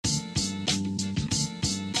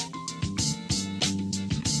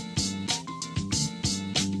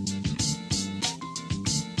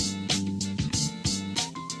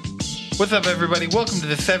What's up, everybody? Welcome to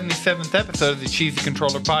the 77th episode of the Cheesy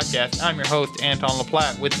Controller Podcast. I'm your host, Anton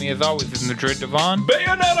LaPlatte. With me, as always, is Madrid Devon,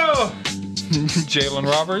 Bayonetta! Jalen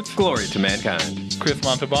Roberts, Glory to mankind. Chris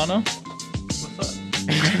Montalbano,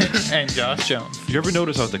 What's up? and Josh Jones. You ever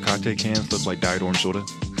notice how the Kate cans look like dyed orange soda?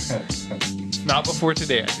 Not before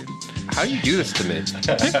today, I didn't. How you do this to me?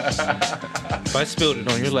 If I spilled it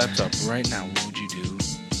on your laptop right now, what would you do?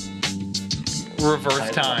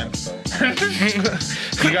 Reverse time.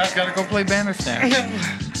 You guys gotta go play Bandersnatch.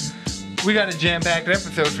 We got a jam-packed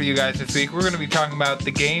episode for you guys this week. We're gonna be talking about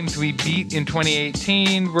the games we beat in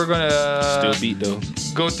 2018. We're gonna Still beat, though.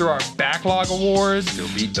 go through our backlog awards. Still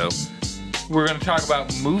beat, though. We're gonna talk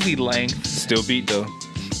about movie length. Still beat, though.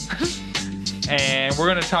 And we're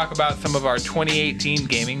going to talk about some of our 2018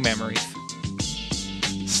 gaming memories.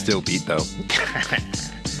 Still beat, though.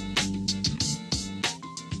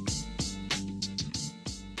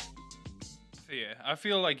 So yeah, I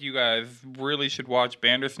feel like you guys really should watch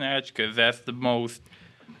Bandersnatch because that's the most...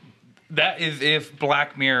 That is if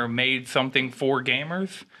Black Mirror made something for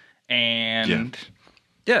gamers. And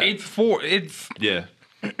Yeah. it's Yeah.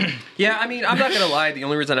 Yeah, I mean, I'm not going to lie. The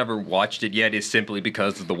only reason I never watched it yet is simply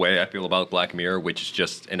because of the way I feel about Black Mirror, which is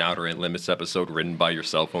just an Outer Limits episode written by your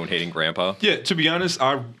cell phone hating grandpa. Yeah, to be honest,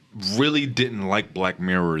 I really didn't like Black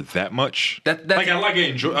Mirror that much. That's like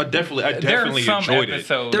I definitely some enjoyed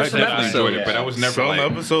episodes it. There's I some definitely episodes. enjoyed it, but I was never Some like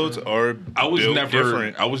episodes are I was built never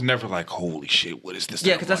different. I was never like, holy shit, what is this?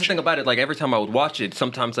 Yeah, because that's the thing about it. Like, every time I would watch it,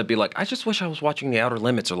 sometimes I'd be like, I just wish I was watching the Outer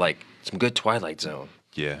Limits or, like, some good Twilight Zone.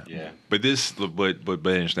 Yeah. Yeah. But it's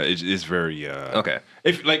very Okay.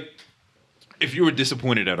 If you were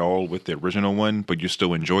disappointed at all with the original one, but you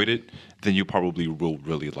still enjoyed it, then you probably will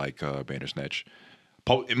really like Bandersnatch.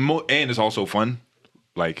 And it's also fun.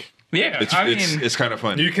 Like, Yeah, it's kind of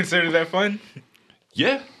fun. Do you consider that fun?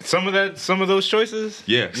 Yeah, Some of those choices?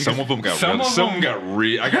 yeah. Some of them got Some really, of some them- got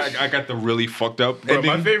really. I got the really fucked up. Bro,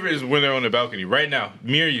 my ending. favorite is when they're on the balcony. Right now,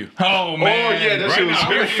 me or you. Oh, man. yeah, that shit was I'm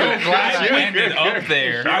so good. glad I ended up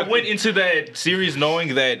there. I went into that series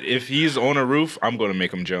knowing that if he's on a roof, I'm going to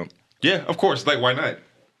make him jump. Yeah, of course. Like, why not?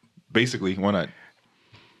 Basically, why not?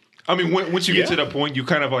 I mean, once you get to that point, you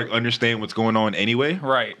kind of like understand what's going on anyway.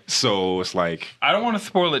 Right. So it's like, I don't want to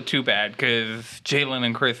spoil it too bad because Jalen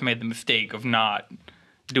and Chris made the mistake of not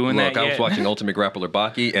doing Look, that I yet. was watching Ultimate Grappler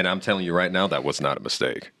Baki, and I'm telling you right now, that was not a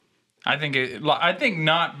mistake. I think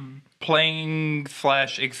not playing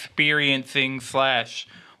 / experiencing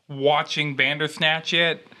 / watching Bandersnatch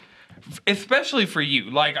yet, especially for you.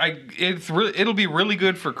 Like it'll be really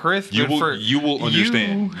good for Chris. you but for will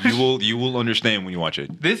understand. You will understand when you watch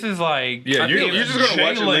it. This is like Yeah, you're just gonna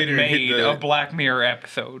watch it Jalen later and hit made the- a Black Mirror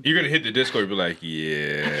episode. You're going to hit the Discord and be like,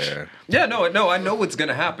 yeah. Yeah, no, I know what's going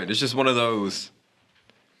to happen. It's just one of those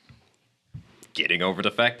getting over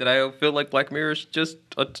the fact that I feel like Black Mirror is just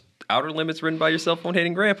Outer Limits written by your cell phone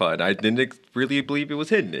hating grandpa, and I didn't really believe it was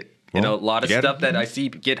hitting it. Well, A lot of you gotta- stuff that I see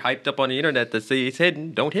get hyped up on the internet that say it's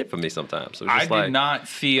hidden don't hit for me sometimes. So it's I just did not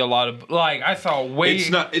see a lot of I saw way. It's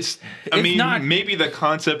not. I It's mean, not- maybe the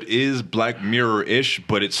concept is Black Mirror-ish,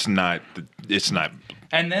 but it's not. It's not.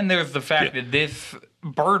 And then there's the fact Yeah. that this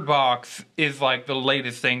Bird Box is like the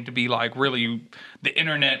latest thing to be like really the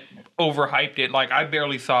internet overhyped it. Like I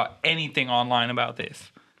barely saw anything online about this.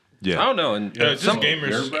 Yeah. I don't know. And It's just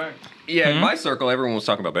gamers. in my circle, everyone was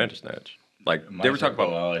talking about Bandersnatch. Like they were talking about.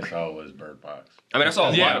 All I saw was Bird Box. I mean, I saw a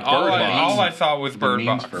lot Yeah, of all Bird I, all I Box. saw was The Bird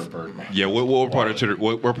memes Box. for Bird Box. Yeah. What part of Twitter?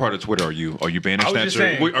 What part of Twitter are you? Are you Bandersnatch? just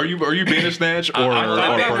saying- Are you Bandersnach or I'm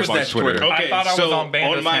Bird Bandersnatch Box Twitter? Twitter. I thought I was so on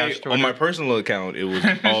Bandersnatch Twitter. on my personal account, it was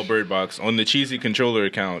all Bird Box. On the Cheesy Controller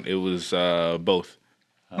account, it was both.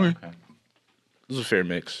 Oh, okay. It was a fair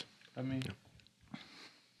mix. I mean,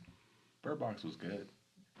 Bird Box was good.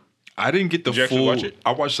 I didn't get the Did you actually full. watch it?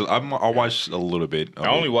 I watched. I watched a little bit. I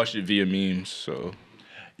only watched it via memes, so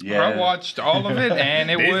I watched all of it, and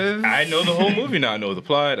it was. I know the whole movie now. I know the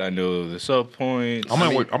plot. I know the sub points. I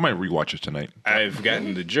might rewatch it tonight. I've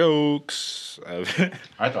gotten the jokes.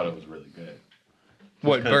 I thought it was really good.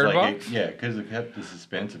 What, 'Cause, Bird like, Box? because it kept the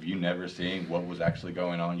suspense of you never seeing what was actually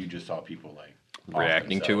going on. You just saw people like off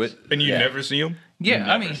Reacting to themselves. it. And you Yeah. never see them? Yeah, You I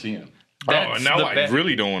never mean, see 'em. Oh, that's now the I best.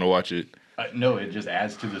 really don't want to watch it. No, it just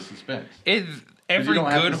adds to the suspense. It's every don't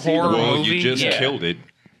have good to see the horror Well, movie. you just yeah. killed it.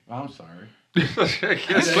 I'm sorry. I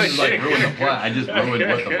didn't like ruin the plot. I just ruined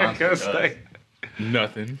what the monster does.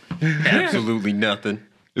 Nothing. Absolutely nothing.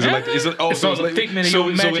 Is it like? Is it? Oh, It's so all it's a like. figment of So,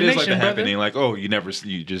 your so it is like imagination, the brother. happening. Like, oh, you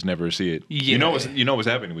just never see it. Yeah. You know what's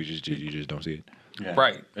happening. You just don't see it. Yeah.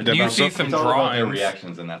 Right. It's You about- see some it's all about their drawings.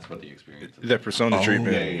 reactions, and that's what the experience is. That persona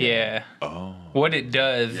treatment. Yeah. Yeah. What it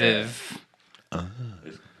does Yeah.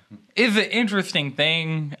 is is an interesting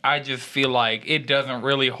thing. I just feel like it doesn't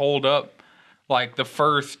really hold up. Like the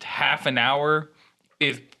first half an hour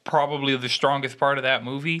is probably the strongest part of that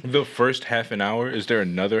movie. The first half an hour. Is there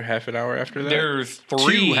another half an hour after that? There's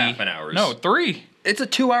 3 2 half an hours. No, 3. It's a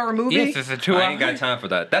 2-hour movie? Yes, it's a 2-hour. I ain't got time for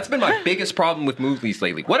that. That's been my biggest problem with movies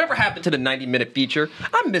lately. Whatever happened to the 90-minute feature?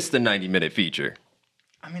 I missed the 90-minute feature.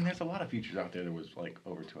 I mean, there's a lot of features out there that was like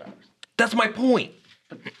over 2 hours. That's my point.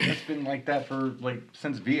 But it's been like that for like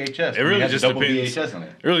since VHS. It really just double depends. VHS on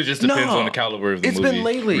it. It really just depends No, on the caliber of the It's movie. been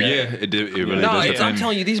lately. Yeah, it really No, does I'm depend.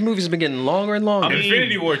 telling you, these movies have been getting longer and longer.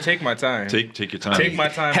 Infinity War, take my time. Take your time. Take my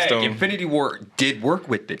time, Hey, Stone. Infinity War did work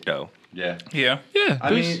with it, though. Yeah. Yeah. Yeah,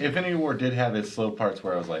 I mean, Infinity War did have its slow parts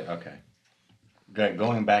where I was like, okay.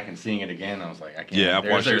 Going back and seeing it again, I was like, I can't. Yeah, I've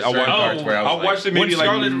watched it. Certain parts where I was I watched it When maybe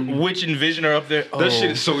Scarlet like. Witch and Vision are up there, That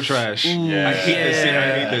shit is so trash. Yeah. I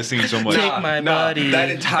hate that scene so much. Take my body. That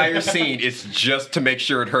entire scene is just to make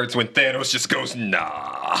sure it hurts when Thanos just goes,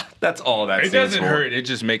 nah. That's all that It scene's doesn't for. hurt. It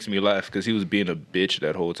just makes me laugh because he was being a bitch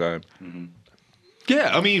that whole time.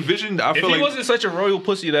 Yeah, I mean, Vision. I If feel he like wasn't such a royal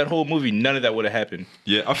pussy that whole movie, none of that would have happened.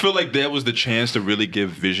 yeah, I feel like that was the chance to really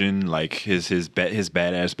give Vision like his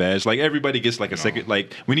badass badge. Like everybody gets like a second.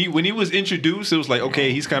 Like when he was introduced, it was like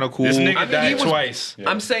okay, he's kind of cool. This nigga I mean, died he was- twice.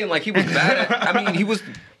 I'm saying, like, he was bad at, I mean, he was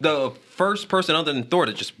the first person other than Thor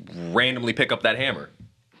to just randomly pick up that hammer.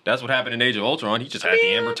 That's what happened in Age of Ultron. He just had the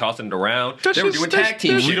hammer, tossing it around. They were doing tag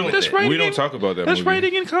team that's- shit with that's it. right. We don't talk about that That's movie.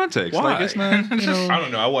 writing in context. Why? Like it's not. You know, I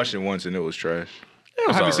don't know. I watched it once and it was trash.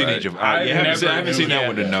 I haven't seen alright. Age of. I've I haven't seen that never-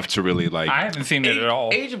 one enough to really like. I haven't seen it at all.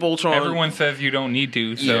 Age of Ultron. Everyone says you don't need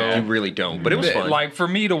to, so Yeah, you really don't. But it was fun. like for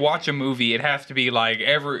me to watch a movie, it has to be like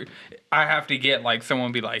I have to get like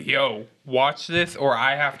someone be like, "Yo, watch this," or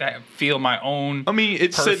I have to feel my own. I mean,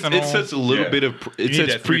 it sets a little Yeah. bit of it need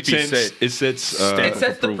sets that three-piece pretense. set. It sets Stamp it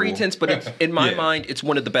sets the approval. pretense, but it's, in my Yeah. mind, it's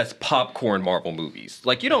one of the best popcorn Marvel movies.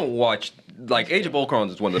 Like, you don't watch, like, Age of Ultron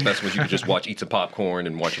is one of the best ones you can just watch, eat some popcorn,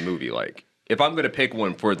 and watch a movie. Like, if I'm going to pick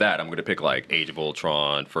one for that, I'm going to pick, like, Age of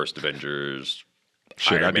Ultron, First Avengers.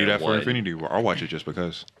 shit. Iron I do Man that for 1. Infinity War. I'll watch it just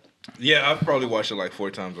because. Yeah, I've probably watched it like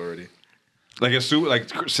 4 times already. Like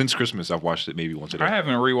since Christmas, I've watched it maybe once a day. I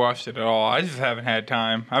haven't rewatched it at all. I just haven't had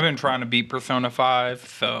time. I've been trying to beat Persona 5,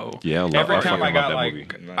 so Yeah, every I time fucking I got love that like, movie.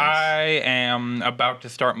 Nice. I am about to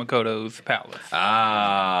start Makoto's Palace.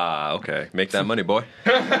 Ah, okay. Make that money, boy.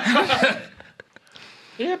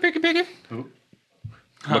 Yeah, pick it.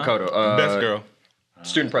 Makoto. Best girl.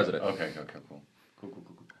 Student president. Okay, cool.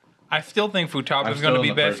 I still think Futaba's I'm going still to in be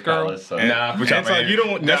the best first girl. palace, so. Nah, And it's like, you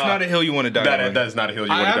don't. That's not a hill you want to die on. That is not a hill you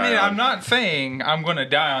want to I die mean, on. I'm not saying I'm going to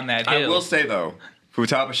die on that hill. I will say, though,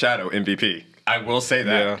 Futaba Shadow MVP. I will say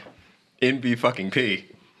that. MV fucking P.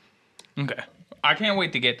 Okay. I can't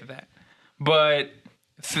wait to get to that. But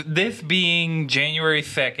this being January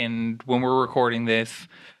 2nd, when we're recording this,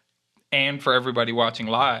 and for everybody watching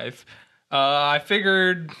live, I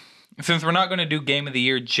figured since we're not going to do Game of the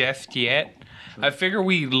Year just yet, I figure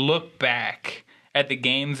we look back at the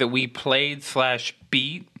games that we played /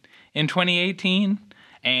 beat in 2018.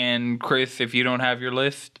 And Chris, if you don't have your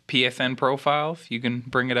list, PSN profiles, you can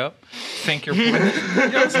bring it up. Sync your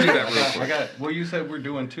Let's do that real quick. I got. Well, you said we're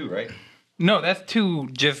doing 2, right? No, that's 2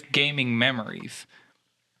 just gaming memories.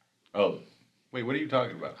 Oh, wait. What are you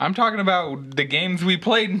talking about? I'm talking about the games we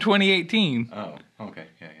played in 2018. Oh, okay.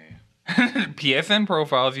 Yeah. PSN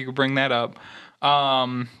profiles, you can bring that up.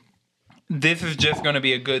 This is just going to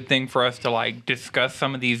be a good thing for us to like discuss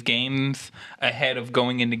some of these games ahead of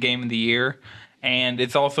going into Game of the Year. And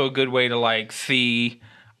it's also a good way to like see,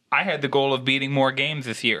 I had the goal of beating more games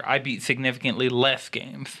this year. I beat significantly less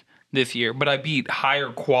games this year, but I beat higher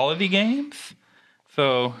quality games.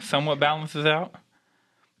 So somewhat balances out.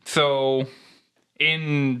 So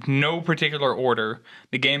in no particular order,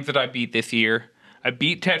 the games that I beat this year, I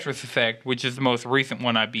beat Tetris Effect, which is the most recent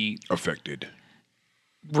one I beat. Affected.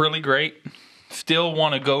 Really great. Still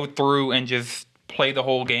want to go through and just play the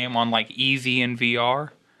whole game on like easy in VR.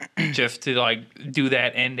 Just to like do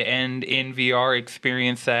that end to end in VR,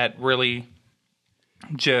 experience that really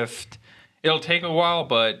just, it'll take a while,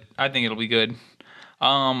 but I think it'll be good.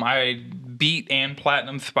 I beat and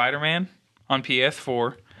platinum Spider-Man on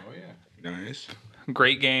PS4. Oh yeah. Nice.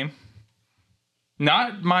 Great game.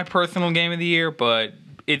 Not my personal game of the year, but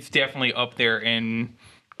it's definitely up there in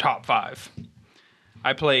top 5.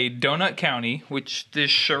 I played Donut County, which this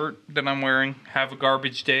shirt that I'm wearing, Have a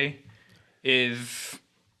Garbage Day, is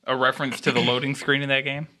a reference to the loading screen in that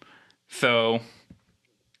game. So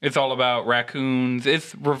it's all about raccoons.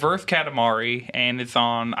 It's reverse Katamari, and it's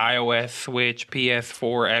on iOS, Switch,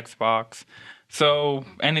 PS4, Xbox. So,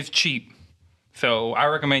 and it's cheap. So I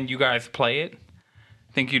recommend you guys play it.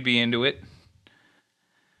 Think you'd be into it.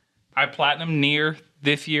 I platinum Nier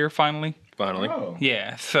this year finally. Finally. Oh.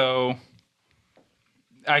 Yeah, so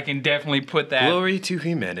I can definitely put that. Glory to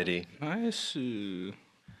humanity. Nice.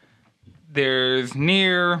 There's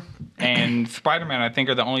Nier and Spider-Man, I think,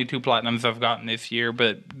 are the only 2 platinums I've gotten this year,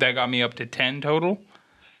 but that got me up to 10 total.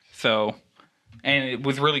 So, and it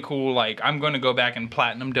was really cool. Like, I'm going to go back and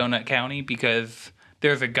platinum Donut County because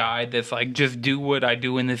there's a guide that's like, just do what I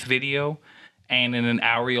do in this video, and in an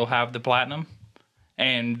hour you'll have the platinum.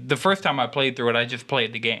 And the first time I played through it, I just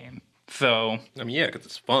played the game. So, I mean, yeah, because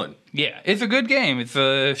it's fun. yeah, it's a good game. It's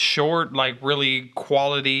a short, like, really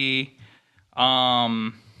quality,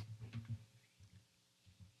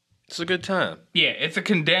 It's a good time. yeah, it's a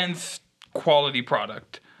condensed quality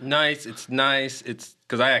product. Nice. It's nice. It's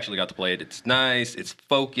because I actually got to play it. It's nice. It's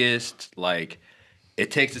focused. Like,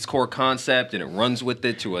 it takes its core concept and it runs with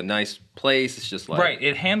it to a nice place. It's just like Right,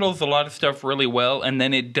 it handles a lot of stuff really well, and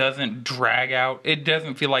then it doesn't drag out. It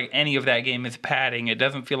doesn't feel like any of that game is padding. It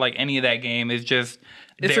doesn't feel like any of that game is just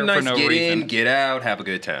It's there a nice for no get reason. in, get out, have a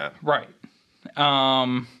good time. Right.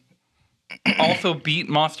 Also beat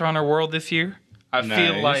Monster Hunter World this year. I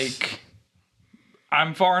feel Nice. like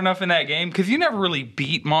I'm far enough in that game because you never really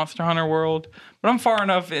beat Monster Hunter World, but I'm far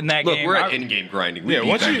enough in that Look, game. we're at in-game grinding. We Yeah, beat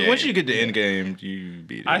once that you game. once you get to end game, you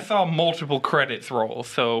beat it. I saw multiple credits roll,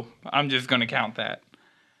 so I'm just gonna count that.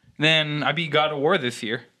 Then I beat God of War this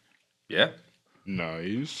year. Yeah.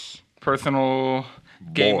 Nice. Personal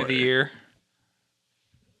game of the Boy. year.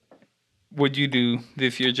 What'd you do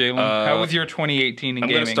this year, Jalen? How was your 2018 in I'm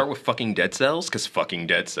gaming? gonna start with fucking Dead Cells because fucking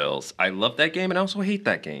Dead Cells. I love that game and I also hate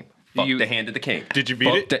that game. Fuck You- the Hand of the King. Did you beat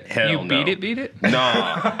Fuck it? the- hell you no. beat it?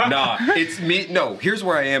 Nah. It's me. No, here's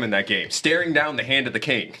where I am in that game. Staring down the Hand of the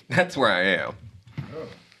King. That's where I am.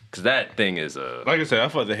 Because that thing is a. Like I said, I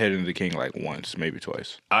fought the head of the king like once, maybe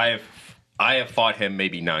twice. I have fought him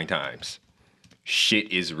maybe 9 times. Shit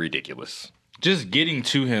is ridiculous. Just getting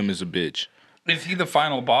to him is a bitch. Is he the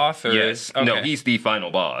final boss? Or Yes. Okay. No, he's the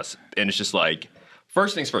final boss. And it's just like,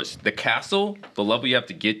 first things first, the castle, the level you have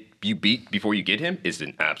to get, you beat before you get him is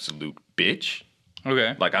an absolute bitch.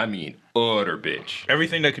 Okay. Like, I mean, utter bitch.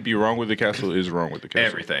 Everything that could be wrong with the castle is wrong with the castle.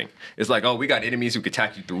 Everything. It's like, oh, we got enemies who can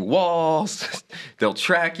attack you through walls. They'll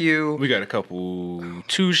track you. We got a couple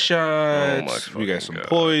 2 shots. Oh my we got fucking some God.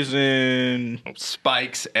 poison.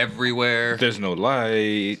 Spikes everywhere. There's no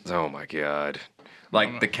light. Oh my god.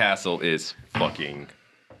 Like the castle is fucking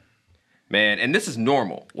man, and this is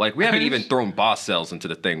normal. Like we haven't even thrown boss cells into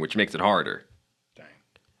the thing, which makes it harder. Dang.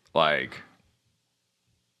 Like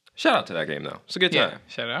shout out to that game though. It's a good Yeah. time.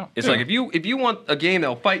 Shout out. It's like if you want a game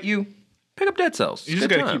that'll fight you, pick up Dead Cells. You It's just a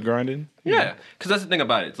good gotta time. keep grinding. Yeah, because that's the thing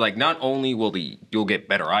about it. It's like not only will you'll get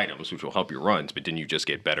better items, which will help your runs, but then you just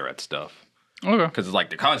get better at stuff. Okay. Because it's like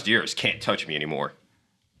the concierge can't touch me anymore.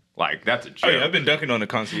 Like that's a joke. Oh yeah, I've been ducking on the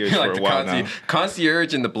concierge Like for the a while now.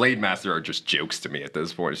 concierge and the blade master are just jokes to me at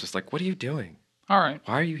this point. It's just like, what are you doing? All right.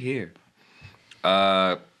 Why are you here?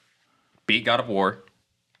 Beat God of War.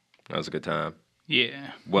 That was a good time.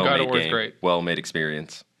 Yeah. Well God made of War is game. great. Well made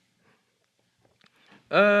experience.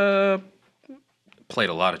 Played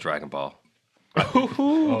a lot of Dragon Ball.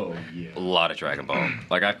 Oh yeah. A lot of Dragon Ball.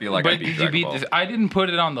 Like I feel like I But beat did you Dragon beat Ball. this? I didn't put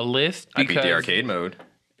it on the list I because beat the arcade mode.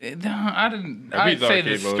 No, I didn't. I beat I'd the say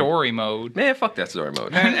the arcade mode. story mode. Man, fuck that story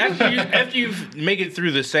mode. And after you make it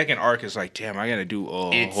through the second arc, it's like, damn, I gotta do a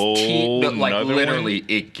It's whole like nother literally one.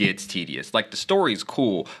 it gets tedious. Like the story's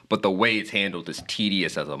cool, but the way it's handled is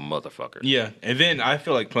tedious as a motherfucker. Yeah, and then I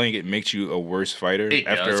feel like playing it makes you a worse fighter It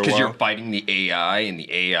after does a because while. you're fighting the AI, and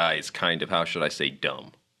the AI is kind of, how should I say,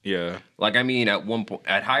 dumb. Yeah, Like I mean, at one point,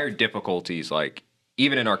 at higher difficulties, like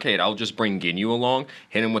even in arcade, I'll just bring Ginyu along,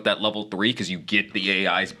 hit him with that level 3 because you get the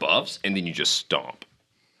AI's buffs, and then you just stomp.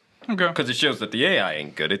 Okay. Because it shows that the AI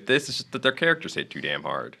ain't good at this. It's just that their characters hit too damn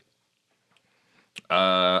hard.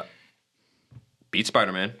 Beat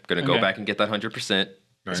Spider-Man. Gonna go Okay. back and get that 100%.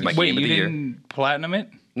 It's my Wait, game of you the year. didn't platinum it?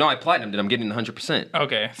 No, I platinumed it. I'm getting the 100%.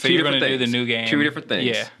 Okay, so Two you're different gonna do the things. new game. Two different things.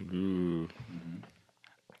 Yeah.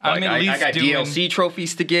 Like, I'm at least I got doing. DLC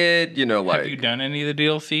trophies to get. You know, like Have you done any of the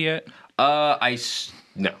DLC yet? no.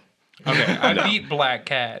 Okay, I beat Black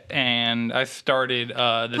Cat and I started the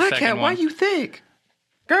Black second Cat, one. why you think,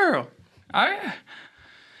 girl?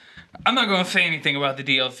 I'm not going to say anything about the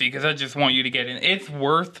DLC because I just want you to get in. It's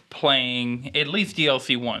worth playing at least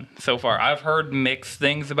DLC 1 so far. I've heard mixed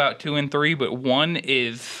things about 2 and 3, but 1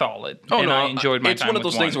 is solid. and I enjoyed my It's time one of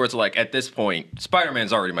those with things 1. where it's like at this point,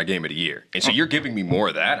 Spider-Man's already my game of the year, and so you're giving me more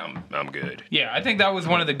of that. I'm good. Yeah, I think that was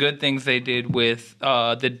one of the good things they did with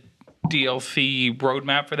the DLC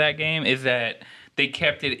roadmap for that game is that they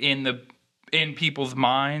kept it in in people's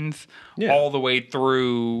minds Yeah. all the way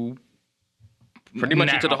through. Pretty much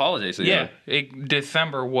now. into the holiday season. Yeah, Hey,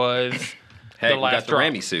 December was the we last got the drop.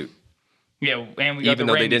 Ramy suit. Yeah, and we got Even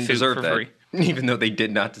the though they Raimi didn't suit deserve for that. free. Even though they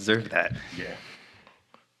did not deserve that. Yeah.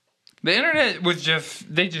 The internet was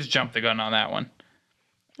they just jumped the gun on that one.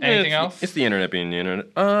 Anything else? It's the internet being the internet.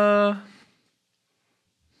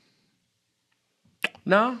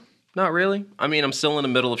 No, not really. I mean, I'm still in the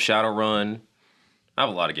middle of Shadowrun. I have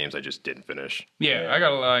a lot of games I just didn't finish. Yeah, I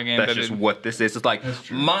got a lot of games. That's that just didn't- what this is. It's like That's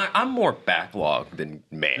true. I'm more backlogged than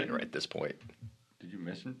man at this point. Did you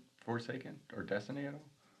miss Forsaken or Destiny at all?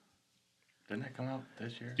 Didn't that come out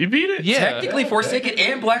this year? You beat it? Yeah. Technically, Forsaken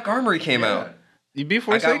and Black Armory came out. You beat I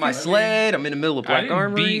Forsaken? got my sled. I'm in the middle of I Black didn't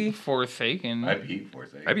Armory. beat Forsaken. I beat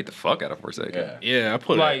Forsaken. I beat the fuck out of Forsaken. Yeah. Yeah, I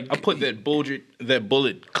put Like- I put that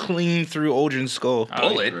bullet clean through Aldrin's skull.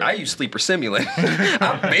 Bullet. I use Sleeper Simulant.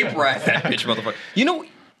 I vaporize that bitch, motherfucker. You know,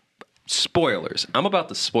 spoilers. I'm about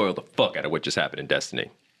to spoil the fuck out of what just happened in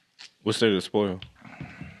Destiny. What's there to spoil?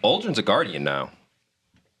 Aldrin's a Guardian now.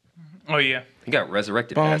 Oh yeah. He got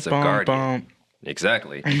resurrected as a Guardian. bum.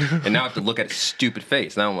 Exactly. And now I have to look at his stupid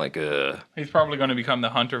face. Now I'm like, He's probably going to become the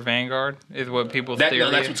Hunter Vanguard, is what people's That, theory no,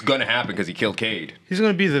 that's is. what's gonna happen because he killed Cade. He's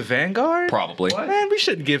gonna be the Vanguard? Probably. Man, we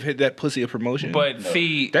shouldn't give that pussy a promotion. But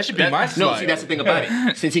see, that should be my No, slide. see, that's the thing about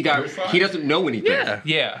it. Since he doesn't know anything. Yeah.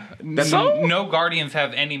 yeah, So? no Guardians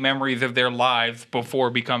have any memories of their lives before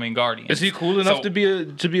becoming Guardians. Is he cool enough So- to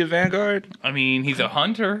be a Vanguard? I mean, he's a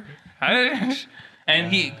hunter.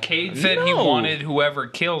 And Cade said he No. wanted whoever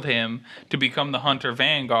killed him to become the Hunter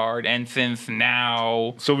Vanguard, and since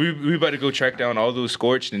now, So we about to go track down all those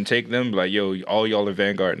Scorched and take them. Like, yo, all y'all are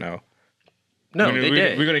Vanguard now. No, we're they gonna,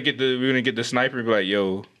 did. We're gonna get the sniper and be like,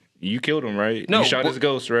 yo, you killed him, right? No, you shot his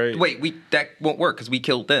ghost, right? Wait, that won't work because we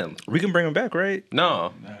killed them. we can bring him back, right?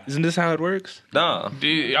 No, Isn't this how it works? nah.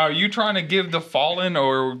 are you trying to give the Fallen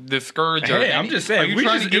or the Scourge? or Hey, I'm any- just Are saying, you we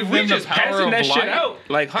trying just, to give if we them the just power passing of that light? shit out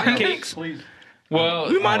like hotcakes, Please. Well,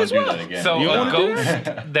 we might wanna as do well. that again. So You a wanna do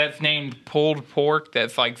ghost that's named Pulled Pork,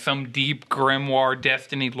 that's like some deep grimoire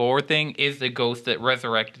Destiny lore thing, is the ghost that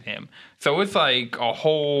resurrected him. So it's like a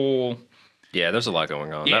whole Yeah, there's a lot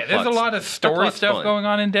going on. yeah. That There's a plot's- lot of that story plot's stuff fun. going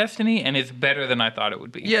on in Destiny, and it's better than I thought it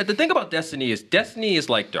would be. Yeah, the thing about Destiny is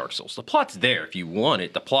like Dark Souls. The plot's there if you want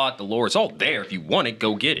it. The plot, the lore, it's all there. If you want it,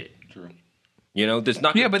 go get it. True. You know, there's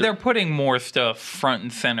not. Yeah, but they're putting more stuff front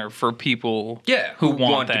and center for people. who who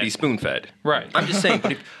want to that. be spoon fed. Right. I'm just saying.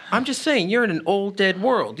 I'm just saying. You're in an old dead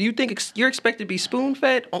world. Do you think you're expected to be spoon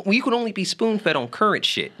fed? Well, you can only be spoon fed on current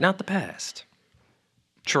shit, not the past.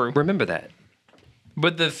 True. Remember that.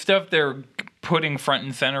 But the stuff they're putting front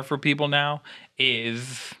and center for people now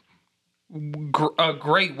is a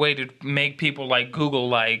great way to make people like Google,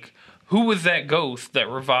 like, who was that ghost that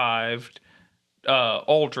revived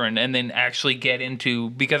Aldrin, and then actually get into,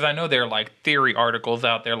 because I know there are like theory articles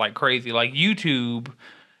out there like crazy, like YouTube.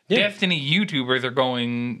 Destiny YouTubers are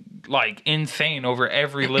going like insane over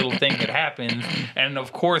every little thing that happens. And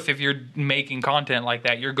of course, if you're making content like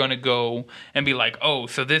that, you're going to go and be like, oh,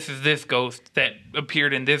 so this is this ghost that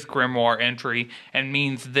appeared in this grimoire entry and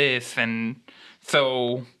means this. And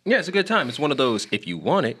so, Yeah, it's a good time. It's one of those. If you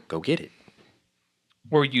want it, go get it.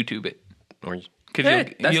 or YouTube it. Or Because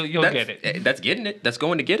you'll get it. That's getting it. That's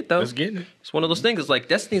going to get it though. Let's get it. It's one of those things. It's like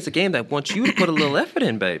Destiny's a game that wants you to put a little effort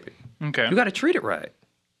in, baby. Okay. You got to treat it right.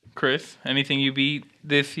 Chris, anything you beat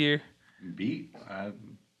this year? Beat. I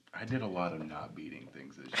did a lot of not beating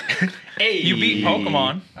things this year. Hey, You beat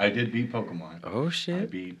Pokemon, I did beat Pokemon. Oh I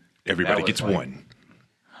shit. beat. Everybody that was gets like- one.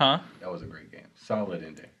 huh? That was a great game. Solid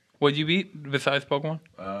ending. What'd you beat besides Pokemon?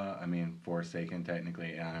 I mean, Forsaken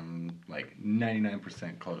technically, and I'm like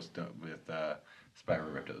 99% close to with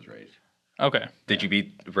Spyro Ripto's Rage. Okay. Did you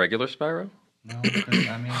beat regular Spyro? No, 'cause,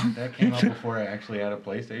 I mean that came out before I actually had a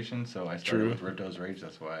PlayStation, so I started True. with Ripto's Rage.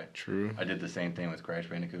 That's why. True. I did the same thing with Crash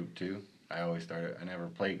Bandicoot 2. I never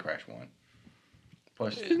played Crash 1.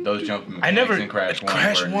 Plus, those jump mechanics I never in Crash 1.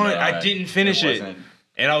 Crash were 1. I not- didn't finish it, wasn't-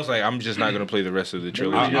 and I was like, I'm just not gonna play the rest of the We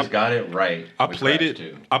trilogy. just got it right. I with played Crash it.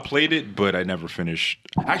 2. I played it, but I never finished.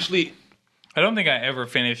 Actually, I don't think I ever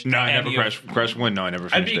finished. no, I never any of- Crash 1. No, I never I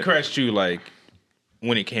finished beat it. Crash 2 like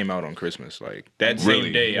when it came out on Christmas. Like that same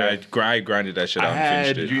Really? day, Yeah. I grinded that shit out I and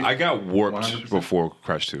had. finished it. I got warped 100%? before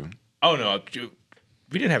Crash 2. Oh no,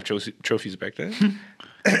 we didn't have trophies back then.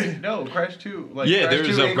 No, Crash 2. Like, Yeah, Crash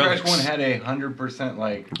there's 2 a and Crash relics. 1 had 100%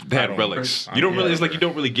 like. They had don't- relics. I You don't don't really. It's like remember. you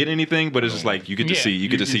don't really get anything, but it's just like you get to Yeah. see. You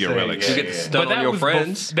get to You see your say, relics. yeah, You get to stun But on your was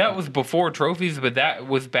friends. that was before trophies, but that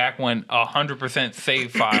was back when 100%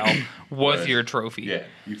 save file was your trophy. Yeah,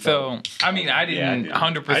 you So I mean, I Yeah, I didn't did.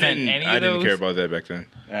 100% any of I those. didn't care about that back then.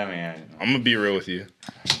 I mean, I'm gonna be real with you.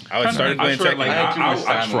 I started I playing tried, Tekken. like, I had too much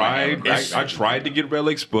time on my hands. I tried to get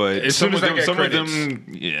relics, but As some soon of as I them, got some of credits, them,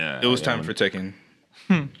 yeah, it was time for Tekken.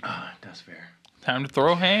 That's fair. Time to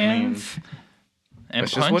throw hands and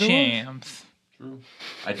that's just what punch it was. yams. True.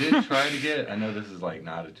 I did try to get. I know this is like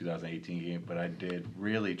not a 2018 game, but I did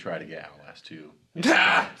really try to get Outlast 2. And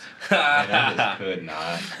I just could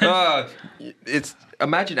not. It's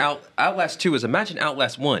imagine Outlast 2 is imagine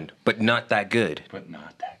Outlast 1, but not that good. But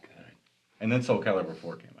not that good. And then Soul Calibur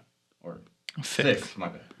 4 came out. Or 6, my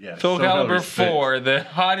bad. Yeah. Soul Calibur 6. 4, the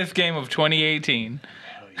hottest game of 2018.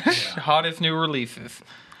 Hell yeah. Hottest new releases.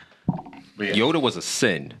 But yeah, Yoda was a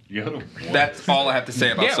sin. Yoda was- That's all I have to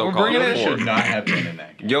say about Yeah, Soul we're bringing Calibur it- should 4. not have been in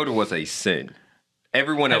that game. Yoda was a sin.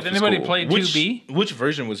 Everyone else Has was anybody cool. played Which 2B? which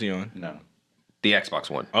version was he on? No. The Xbox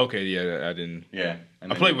One. Okay, yeah, I didn't. Yeah.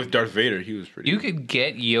 And I then- played with Darth Vader. He was pretty. You could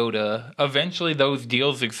get Yoda. Eventually, those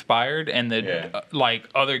deals expired, and the Yeah. like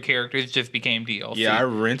other characters just became DLC. Yeah, I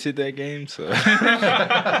rented that game, so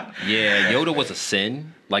Yeah, Yoda was a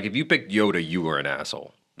sin. Like if you picked Yoda, you were an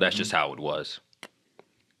asshole. That's just how it was.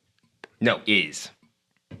 No, is.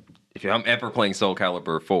 If I'm ever playing Soul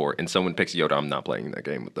Calibur 4 and someone picks Yoda, I'm not playing that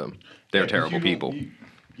game with them. They're Yeah, 'cause terrible you- people.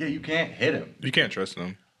 Yeah, you can't hit him. you can't trust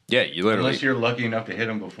them. Yeah, you literally, Unless you're lucky enough to hit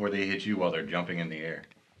them before they hit you while they're jumping in the air.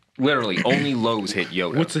 literally only lows hit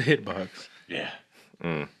Yoda. What's a hitbox? Yeah.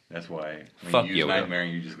 That's why when Fuck you use Yoda. Nightmare,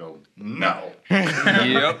 you just go, no.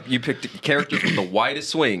 Yep, you picked characters with the widest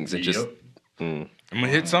swings and just Yep. I'm gonna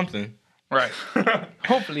hit something. Right.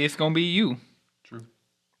 Hopefully, it's gonna be you.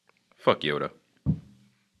 fuck Yoda.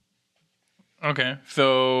 Okay.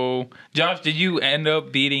 So, Josh, did you end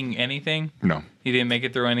up beating anything? no, You didn't make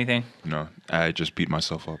it through anything. no. I just beat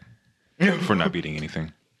myself up for not beating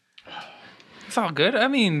anything. It's all good. I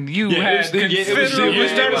mean, you had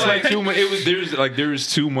considerable.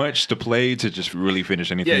 There's too much to play to just really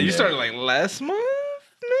finish anything. Yeah, you started like last month,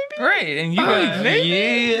 maybe. Right, and you got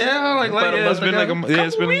it's been like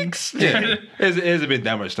it's been weeks. Yeah, it hasn't been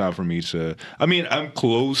that much time for me to. I mean, I'm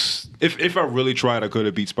close. If I really tried, I could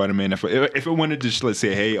have beat Spider-Man. If I wanted to just let's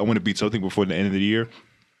say, hey, I want to beat something before the end of the year,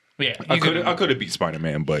 Yeah, I could have beat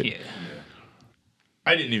Spider-Man. But Yeah.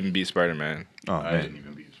 I didn't even beat Spider-Man. oh I man, didn't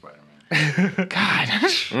even beat Spider-Man.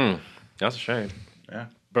 God. That's a shame. Yeah.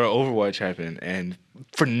 Bro, Overwatch happened, and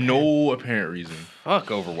for no apparent reason. Fuck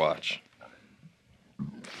Overwatch.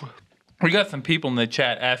 We got some people in the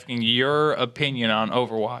chat asking your opinion on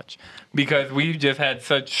Overwatch because we've just had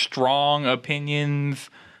such strong opinions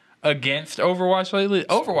against Overwatch lately.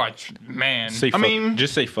 Overwatch, man.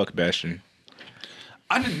 Just say fuck Bastion.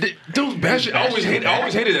 those Bastion. I always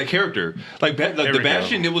hated that character. Like the we go.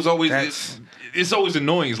 Bastion, it was always it's always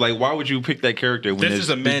annoying. It's like, why would you pick that character when This there's is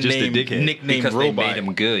a man just named a dickhead? nicknamed Because Robot. they made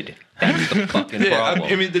him good. That's the fucking Yeah,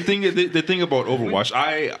 problem. I mean the thing about Overwatch,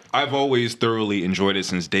 I've always thoroughly enjoyed it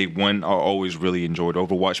since day one. I always really enjoyed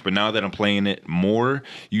Overwatch, but now that I'm playing it more,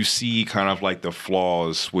 you see kind of like the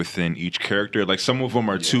flaws within each character. Like some of them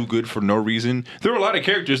are too good for no reason. There are a lot of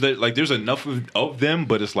characters that like there's enough of them,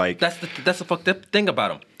 but it's like That's the fucked up thing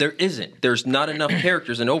about them. There isn't. There's not enough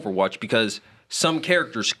characters in Overwatch because some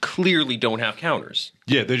characters clearly don't have counters.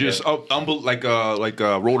 yeah, they're just like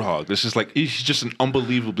Roadhog. This is like he's just an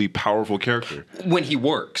unbelievably powerful character. When he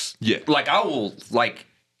works. Yeah. Like I'll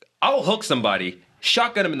hook somebody,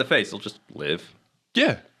 shotgun him in the face, he'll just live.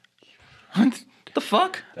 Yeah. What the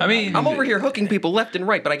fuck? I mean, I'm over here hooking people left and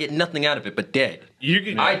right, but I get nothing out of it but dead. You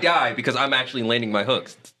can, I die because I'm actually landing my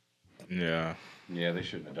hooks. yeah. Yeah, they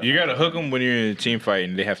shouldn't have done You that. gotta hook them when you're in a team fight,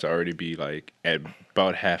 and they have to already be like at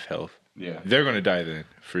about half health. Yeah. They're gonna die then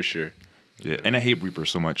for sure. Yeah, and I hate Reaper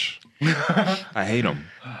so much. I hate him.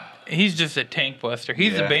 he's just a tank buster.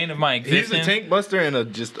 He's the Yeah. bane of my He's existence. a tank buster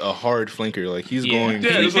and just a hard flinker. Like he's Yeah. going.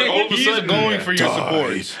 Yeah, it's like all of a he's sudden, going for your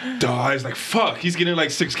dies, support. dies. Like fuck, he's getting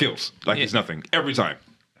like 6 kills. Like Yeah. it's nothing every time.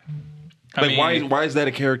 I Like mean, why is that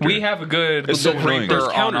a character? we have a good It's so annoying. Reaper There's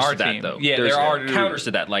on counters our to that, team. though. Yeah, There's there are counters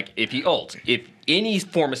to that. Like if he ult, if any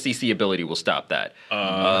form of CC ability will stop that.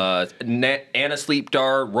 Anna Sleep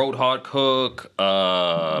Dart, Roadhog Hook,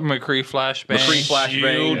 McCree flashbang. McCree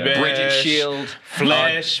Shield Flashbang, bash, Bridget Shield,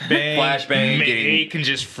 Flashbang. Flashbang, May getting- can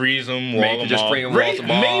just freeze them. May can just freeze 'em, wall them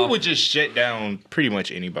May off. would just shut down pretty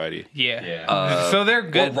much anybody. Yeah. Yeah. So they're or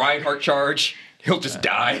good. Reinhardt charge. He'll just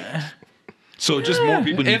die. So just more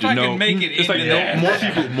people need If to I know. can make it it's like into no,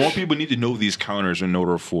 that. more people need to know these counters in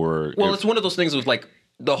order for. Well, it's one of those things with like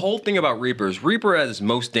the whole thing about Reaper is Reaper is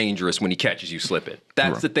most dangerous when he catches you slipping.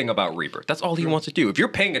 That's Right. the thing about Reaper. That's all he wants to do. If you're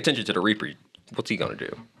paying attention to the Reaper, what's he gonna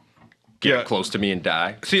do? Yeah. Close to me and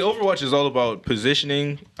die? See, Overwatch is all about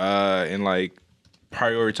positioning and like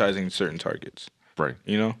prioritizing certain targets. right.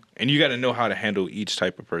 You know, and you got to know how to handle each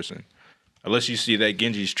type of person. Unless you see that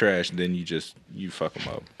Genji's trash, then you fuck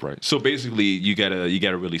him up. Right. So basically, you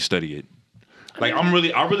gotta really study it. Like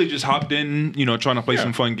I really just hopped in, trying to play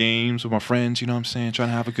some fun games with my friends. You know what I'm saying? Trying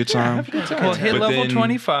to have a good time. We'll hit But level then-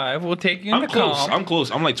 25. We'll take you in I'm the close. comp. I'm close.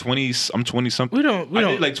 I'm like 20. I'm 20 something. We don't- I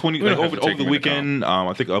did like 20. we Like don't have over to take the him in the weekend.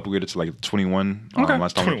 I think I upgraded to like 21. Okay.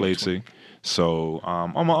 Last time I played. 21. See. So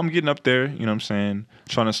I'm getting up there. You know what I'm saying?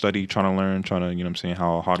 Trying to study, trying to learn, trying to you know what I'm saying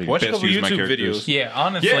how to Watch a best couple use my YouTube characters. videos. Yeah,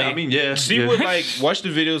 honestly. Yeah, I mean, yeah. See yeah. what watch the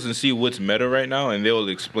videos and see what's meta right now, and they'll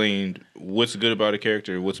explain what's good about a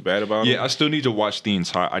character and what's bad about him. Yeah, I still need to watch the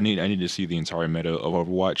entire. I need to see the entire meta of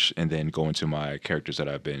Overwatch and then go into my characters that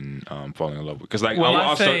I've been falling in love with. Because like, Well,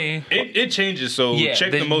 I'll I start- say, It changes, so yeah,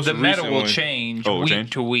 check the most the meta recent will one. change Oh, it will week change?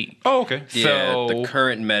 to week. Oh, okay. Yeah, So- the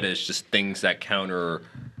current meta is just things that counter.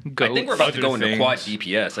 I Goats. think we're about to go Other into quad things.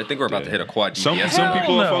 DPS. I think we're about to hit a quad Some DPS. Hell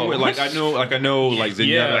people are no. fucking with like I know like Zenyatta.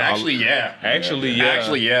 Yeah, actually,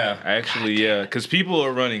 yeah. Actually, yeah. Because people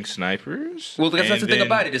are running snipers. Well, because that's the and thing then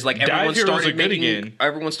about it is like dive everyone heroes started are good making, again.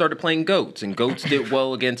 everyone started playing goats, and goats did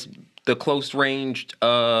well against the close ranged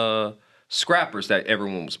scrappers that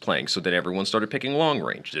everyone was playing. So then everyone started picking long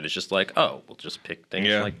range, and it's just like, oh, we'll just pick things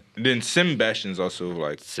Yeah. like Then Sim Bastion's also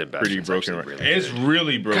like Sim pretty Bastion's broken. actually Right. really It's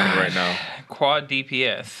really broken right now. Quad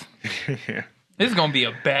DPS. This is gonna be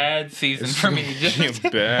a bad season for me. Just, A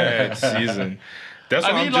bad season. That's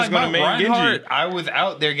why I mean, I'm like just my gonna main Reinhardt, Genji. I was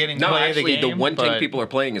out there getting no. play Actually, of the game. one tank but- people are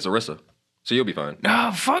playing is Orisa, so you'll be fine.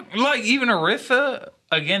 Oh fuck! Like even Orisa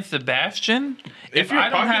against the Bastion. If I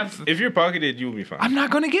don't have, if you're pocketed, you'll be fine. I'm not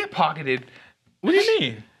gonna get pocketed. What do you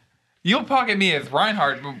mean? You'll pocket me as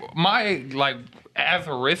Reinhardt. My like as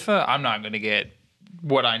Orisa, I'm not gonna get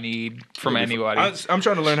what I need from anybody. I'm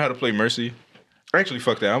trying to learn how to play Mercy. Actually,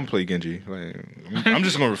 fuck that. I'm gonna play Genji. Like, I'm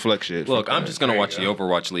just gonna reflect shit. Look, Fuck I'm that. just gonna watch the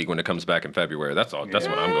Overwatch League when it comes back in February. That's all. That's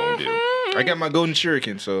what I'm going to do. I got my golden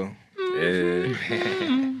shuriken, so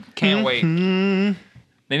Can't wait.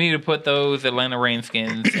 They need to put those Atlanta Rain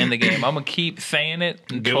skins in the game. I'm gonna keep saying it.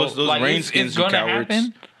 Until, us those Rain skins, It's you gonna cowards.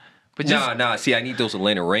 happen. But just Nah. See, I need those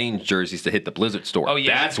Atlanta Range jerseys to hit the Blizzard store. Oh,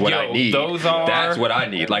 yeah. That's what I Yo, need. those are- That's what I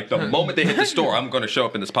need. Like the moment they hit the store, I'm going to show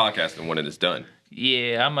up in this podcast and when it is done.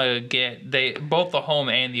 yeah, I'm gonna get both the home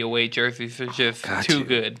and the away jerseys are just Got too you.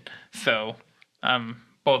 good. So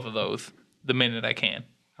both of those the minute I can.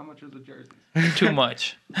 How much are the jerseys? Too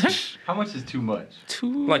much. How much is too much?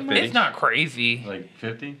 Like 50. It's not crazy. Like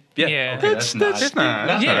 50? Yeah. Okay, that's not. that's not-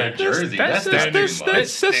 That's yeah, not a jersey. That's not too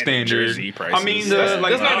That's much. standard. jersey prices. I mean, that's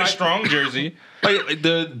like not a strong jersey. like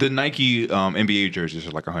the Nike NBA jerseys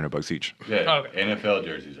are like $100 each. Yeah, Okay. NFL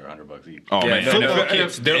jerseys are $100 each. Oh Yeah, man, no, Football no.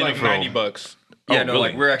 kits, they're like NFL. $90. Yeah, Oh, no, really?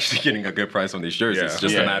 like we're actually getting a good price on these jerseys. Yeah. It's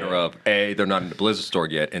just Yeah, a matter yeah. of A, they're not in the Blizzard store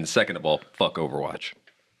yet, and second of all, fuck Overwatch.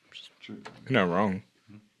 True. You're not wrong.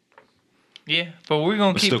 Yeah, but we're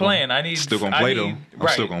gonna keep Still playing. I need still gonna I play need- though. I'm Right.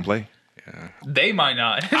 still gonna play. They might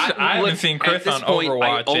not. I haven't seen Chris At this on point,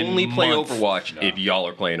 Overwatch. I only in play months. Overwatch if y'all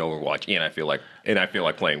are playing Overwatch, and I feel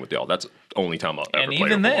like playing with y'all. That's the only time I'll ever And play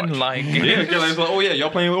even Overwatch. then, like Yeah, it's like, oh yeah, y'all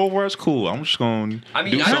playing Overwatch? Cool. I'm just gonna. I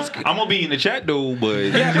mean, do I some- just- I'm gonna be in the chat though, but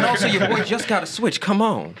Yeah, but also your boy just got a Switch. Come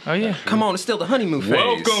on. Oh yeah. Come on, it's still the honeymoon phase.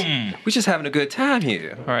 Welcome. We're just having a good time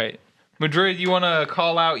here. All right. Madrid, you want to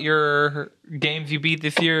call out your games you beat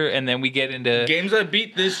this year, and then we get into Games I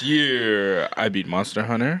beat this year. I beat Monster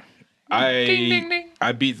Hunter. Ding, ding, ding.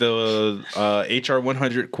 I beat the HR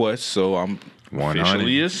 100 quest, so I'm 100.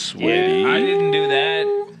 officially a Yeah, sweaty. I didn't do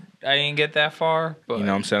that. I didn't get that far, but You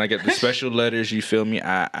know what I'm saying? I get the special letters. You feel me?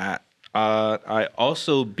 I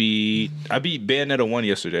also beat Bayonetta 1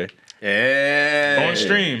 yesterday Yeah. on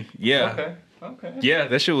stream. Yeah, Okay. yeah.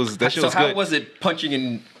 That shit was So was how good. was it punching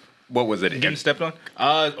in? What was it? Getting stepped on?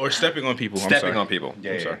 Or stepping on people. I'm Stepping sorry. on people.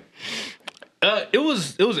 Yeah, I'm sorry. It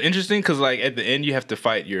was interesting because like at the end you have to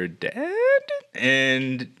fight your dad,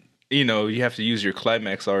 and you know you have to use your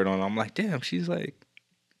climax art on. I'm like, damn, she's like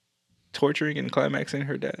torturing and climaxing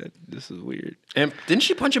her dad. This is weird. And didn't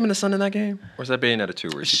she punch him in the sun in that game? Or is that Bayonetta 2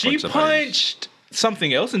 where She somebody? punched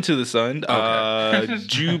something else into the sun.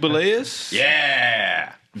 Jubileus.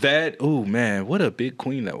 Yeah. That. Oh man, what a big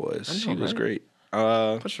queen that was. I know, She was right? great.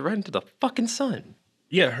 Punched her right into the fucking sun.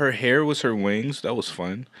 Yeah, her hair was her wings. That was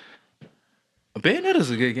fun. Bayonetta's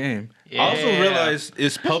a good game. I also Yeah. realized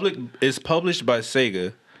it's published by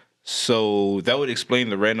Sega, so that would explain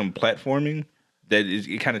the random platforming. That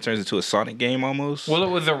it kind of turns into a Sonic game almost. well, it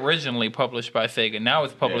was originally published by Sega. Now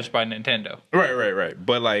it's published by Nintendo. Right.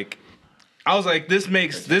 But like, I was like, this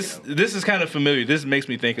is kind of familiar. This makes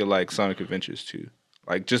me think of like Sonic Adventures 2.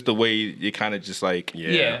 Like just the way it kind of just like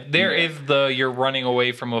Yeah, there is you're running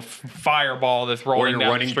away from a fireball that's Or rolling you're down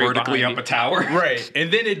the running street vertically behind up a you. tower. right,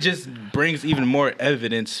 and then it just brings even more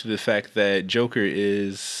evidence to the fact that Joker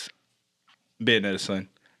is Bayonetta's son.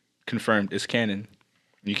 Confirmed, it's canon.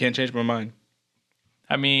 You can't change my mind.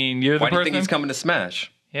 I mean, you're the Why do you person. think he's coming to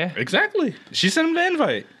Smash? Yeah. Exactly. She sent him the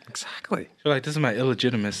invite. Exactly. She's like, "This is my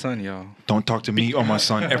illegitimate son, y'all. Don't talk to me or my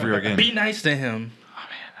son ever again. Be nice to him."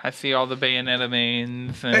 I see all the Bayonetta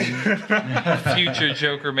mains and future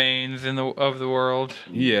Joker mains of the world.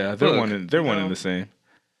 Yeah, they're Look, one and the same.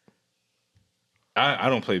 I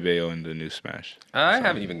don't play Bayo in the new Smash. I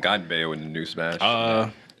haven't even gotten Bayo in the new Smash.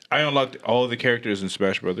 I unlocked all the characters in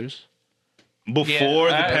Smash Brothers before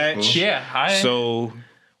the patch. Yeah, So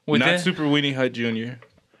With not the- Super Weenie Hut Jr.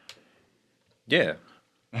 yeah.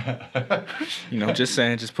 You know, just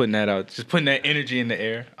saying, just putting that out, just putting that energy in the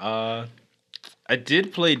air. I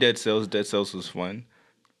did play Dead Cells. Dead Cells was fun.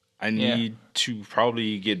 I need to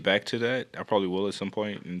probably get back to that. I probably will at some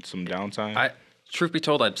point in some downtime. Truth be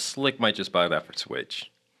told, I'm slick might just buy that for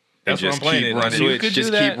Switch. That's And what I'm playing it on running, Switch. You could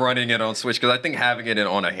just do keep that. running it on Switch because I think having it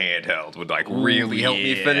on a handheld would like really help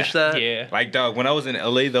me yeah. finish that. Yeah. Like, dog, when I was in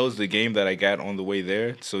LA, that was the game that I got on the way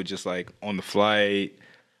there. So just like on the flight,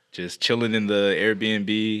 just chilling in the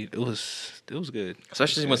Airbnb. It was good.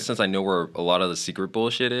 Especially since I know where a lot of the secret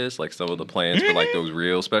bullshit is, like some of the plans for like those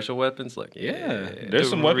real special weapons. Like Yeah. There's The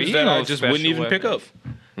some weapons that I real just wouldn't special even pick up.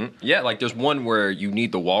 weapons. Yeah, like there's one where you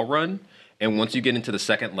need the wall run, and once you get into the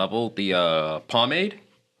second level, the pomade,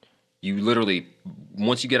 you literally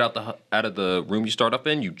once you get out of the room you start up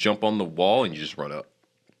in, you jump on the wall and you just run up.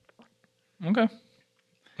 Okay.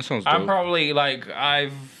 That sounds dope. I'm probably like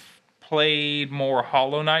I've played more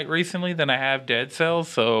Hollow Knight recently than I have Dead Cells,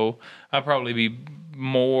 so I'll probably be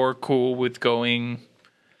more cool with going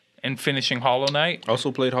and finishing Hollow Knight.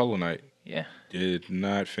 Also played Hollow Knight. Yeah. Did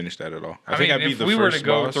not finish that at all. I mean, beat if the we were first to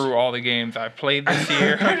go boss. through all the games I played this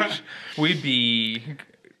year, we'd be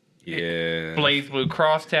Yeah. Blaze Blue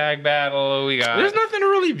Cross Tag Battle. We got. There's nothing to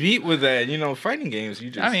really beat with that. You know, fighting games,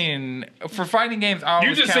 you just... I mean, for fighting games, I you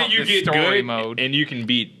always just say count you the get story good, mode. and you can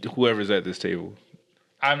beat whoever's at this table.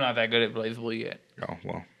 I'm not that good at Blaze Blue yet. Oh,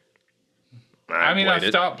 well. I mean, I played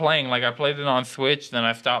it. stopped playing. Like, I played it on Switch, then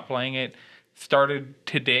I stopped playing it. Started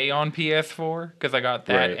today on PS4 because I got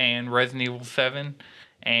that Right. and Resident Evil 7.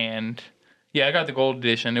 And yeah, I got the gold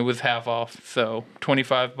edition. It was half off, so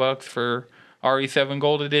 $25 for RE7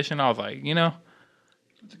 gold edition. I was like, you know,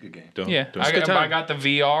 It's a good game. Don't, yeah. don't- I got the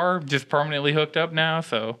VR just permanently hooked up now,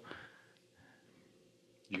 so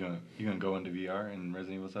You gonna go into VR in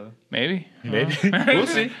Resident Evil 7? maybe. Maybe. We'll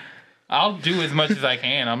see. I'll do as much as I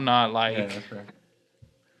can. I'm not like Yeah, that's right.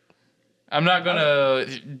 I'm not gonna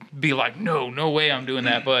be like, no way I'm doing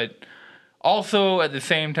that. But also at the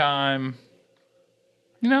same time,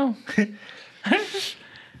 you know,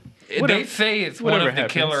 they say it's one whatever of the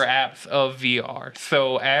happens. killer apps of VR.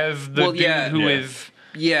 So as the Well, dude yeah, who yeah. is,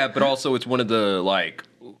 Yeah, but also it's one of the like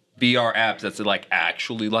VR apps that's like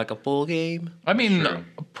actually like a full game. I mean, Sure.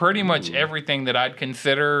 pretty much everything that I'd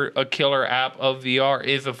consider a killer app of VR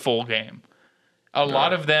is a full game. A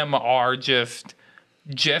lot of them are just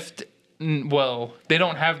well, they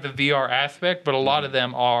don't have the VR aspect, but a lot of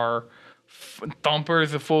them are Thumper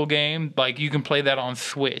is a full game. Like you can play that on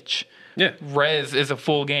Switch. Yeah. Rez is a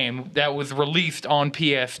full game that was released on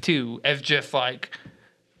PS2 as just like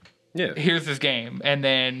Yeah. here's this game, and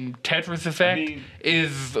then Tetris Effect mean-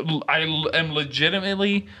 I am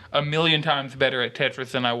legitimately a million times better at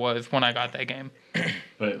Tetris than I was when I got that game.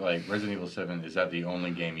 But like Resident Evil 7, is that the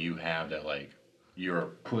only game you have that like you're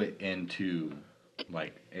put into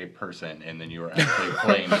like a person and then you're actually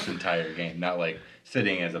playing this entire game, not like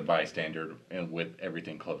sitting as a bystander and with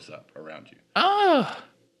everything close up around you?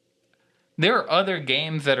 There are other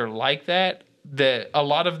games that are like that a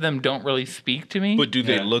lot of them don't really speak to me. But do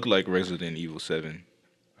they Yeah. look like Resident Evil 7?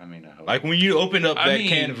 I mean, I hope. Like when you open up I that mean-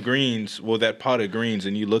 can of greens, well, that pot of greens,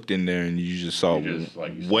 and you looked in there and you just saw You just,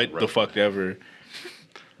 like, you saw what the rope. fuck ever.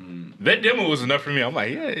 That demo was enough for me. I'm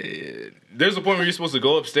like, yeah. There's a point where you're supposed to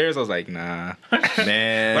go upstairs. I was like, nah.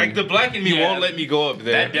 Man. Like the black in me Yeah. won't let me go up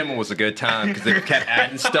there. that demo was a good time because it kept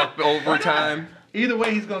adding stuff over time. Either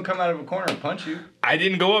way, he's gonna come out of a corner and punch you. I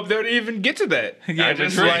didn't go up there to even get to that. Yeah, I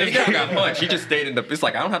just but He like, never got punched. He just stayed in the. It's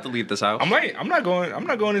like I don't have to leave this house. I'm like, I'm not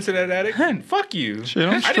going into that attic. Fuck you. Shit, I'm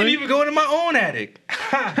I didn't straight. even go into my own attic.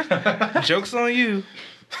 Joke's on you.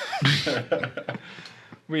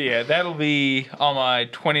 But yeah, that'll be on my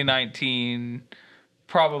 2019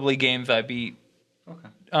 probably games I beat. Okay.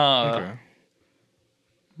 Okay.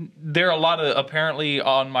 there are a lot of, apparently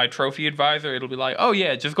on my trophy advisor, it'll be like, oh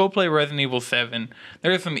yeah, just go play Resident Evil 7.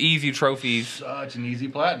 There are some easy trophies. Such an easy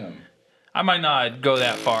platinum. I might not go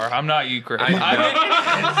that far. I'm not you, Chris. I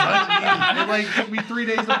It like took me 3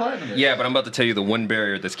 days to platinum it. Yeah, but I'm about to tell you the one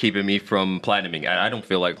barrier that's keeping me from platinuming. I don't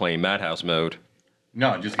feel like playing Madhouse mode.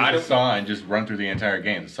 No, just get a saw and just run through the entire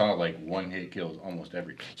game. The saw like one hit kills almost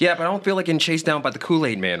everything. Yeah, but I don't feel like getting chased down by the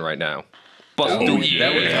Kool-Aid Man right now. Bust through it.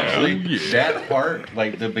 That was actually that part,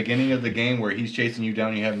 like the beginning of the game where he's chasing you down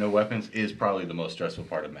and you have no weapons, is probably the most stressful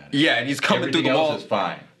part of Madden. Yeah, and he's coming Everything through the else walls. is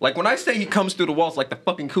fine. Like when I say he comes through the walls like the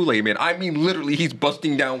fucking Kool-Aid Man, I mean literally he's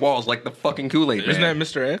busting down walls like the fucking Kool-Aid Man. Isn't that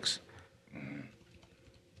Mr. X?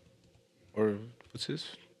 Or what's his?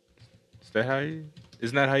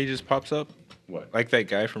 Isn't that how he just pops up? What? Like that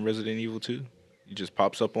guy from Resident Evil 2? He just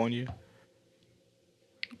pops up on you?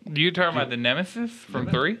 You talking about the Nemesis from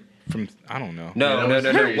 3? From, I don't know. No. What's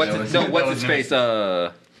his face?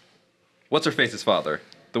 What's her face's father?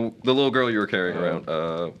 The little girl you were carrying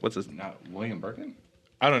around. What's his? Not William Birkin?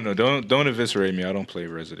 I don't know. Don't eviscerate me. I don't play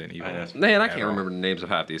Resident Evil. Man, I At can't all. remember the names of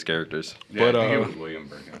half these characters. Yeah, But, I think it was William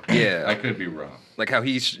Birkin. Yeah. I could be wrong. Like how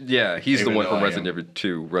he's the Even one though from I Resident am- Evil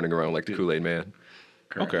 2 running around like the Kool-Aid Man.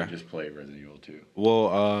 Currently Okay. just play Resident Evil 2.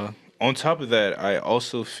 Well, on top of that, I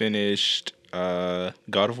also finished God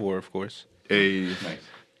of War, of course. Nice.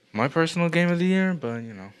 My personal game of the year, but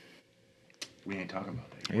you know, We ain't talking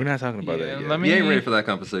about that. we're not talking about Yeah, that yet. let You me. ain't ready for that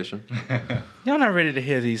conversation. Y'all not ready to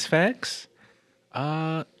hear these facts?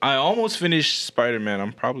 I almost finished Spider-Man.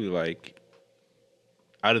 I'm probably like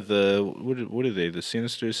out of the what are they? The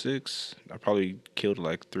Sinister Six. I probably killed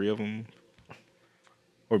like 3 of them,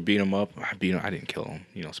 or beat them up. I didn't kill them.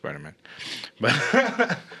 You know, Spider-Man. But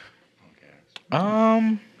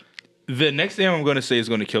the next thing I'm gonna say is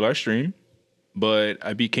gonna kill our stream. But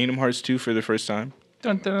I beat Kingdom Hearts 2 for the first time.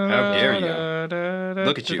 Dun, dun, How dare you. da, da, da,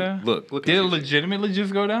 Look at you. da. Look Did at it you. legitimately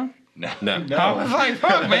just go down? No. No. I was like,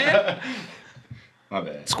 fuck, man. My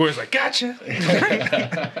bad. Square's like,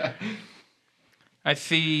 gotcha. I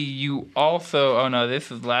see you also. Oh no,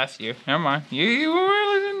 this is last year. Never mind. You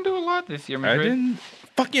really didn't do a lot this year, I Madrid. didn't.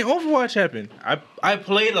 Fucking Overwatch happened. I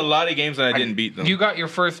played a lot of games and I didn't beat them. You got your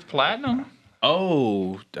first platinum.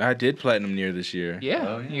 Oh, I did platinum near this year. Yeah,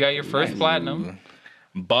 Oh, yeah. you got your first Nice. platinum.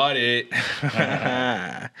 Bought it.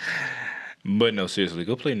 But no, seriously,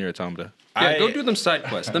 go play Nier Automata. Yeah, go do them side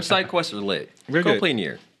quests. Them side quests are lit. We're Go good. play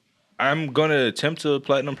Nier. I'm gonna attempt to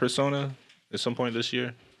platinum Persona at some point this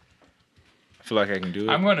year. I feel like I can do it.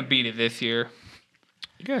 I'm going to beat it this year.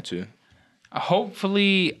 You got to.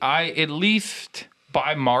 Hopefully, I at least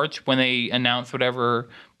by March when they announce whatever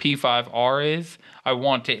P5R is, I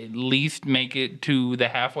want to at least make it to the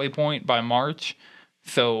halfway point by March.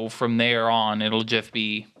 So from there on, it'll just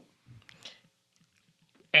be.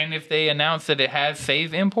 And if they announce that it has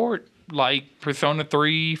save import, like Persona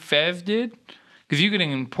 3 Fez did, because you can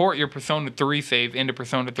import your Persona 3 save into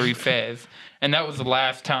Persona 3 Fez, and that was the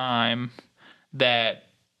last time that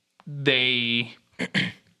they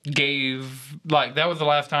gave, like, that was the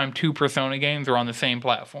last time 2 Persona games were on the same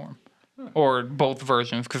platform. Or both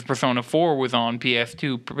versions, because Persona 4 was on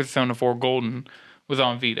PS2, Persona 4 Golden was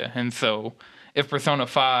on Vita. And so if Persona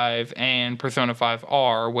 5 and Persona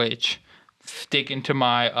 5R, which sticking to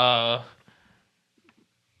my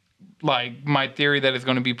like my theory that it's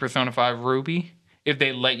going to be Persona 5 Ruby, if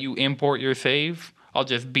they let you import your save, I'll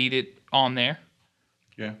just beat it on there.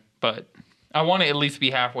 Yeah. But I want to at least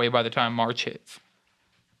be halfway by the time March hits.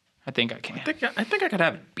 I think I can. I think I could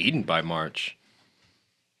have it beaten by March.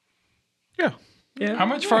 Yeah. Yeah. How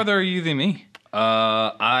much farther are you than me?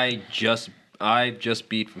 I just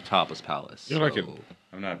beat from Topless Palace. You're like it.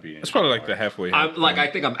 I'm not beating. It's probably like the halfway. I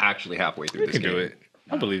think I'm actually halfway through You this can game. do it.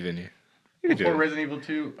 I believe in you. You can do Before it. Resident Evil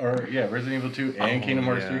 2, Resident Evil 2 and Kingdom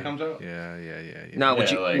Hearts 3 comes out? Yeah. Now,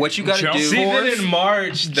 Yeah, what you got to Jump do? See, then Force? in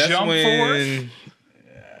March, that's Jump when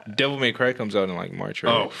Devil May Cry comes out in like March,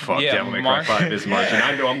 right? Oh fuck! Yeah, Devil May Cry March. 5 is March, and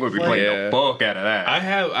I know I'm going to be playing Yeah. the fuck out of that.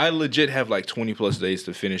 I legit have like 20 plus days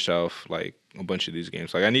to finish off like a bunch of these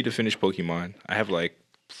games. Like I need to finish Pokemon. I have like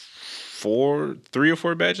 3 or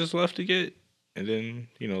 4 badges left to get, and then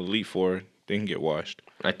Elite 4 they can get washed.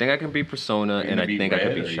 I think I can beat Persona, You're and gonna I beat think I can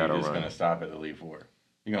Red, beat or you're just Shadowrun. gonna stop at the Elite 4?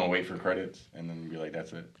 You're gonna wait for credits and then be like,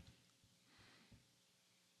 that's it?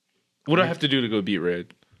 What do I have to do to go beat Red?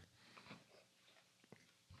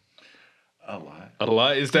 A lot. A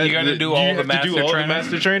lot. Is that You gotta do all the master trainers?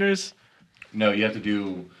 master trainers? No, you have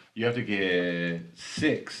to get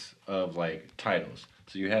 6 of like titles.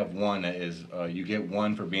 So you have one that is you get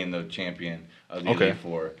one for being the champion of the Okay. Elite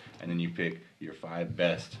 4, and then you pick your 5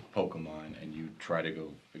 best Pokemon and you try to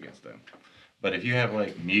go against them. But if you have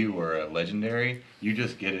like Mew or a legendary, you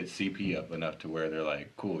just get its CP up enough to where they're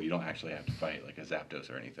like, cool, you don't actually have to fight like a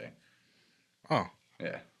Zapdos or anything. Oh.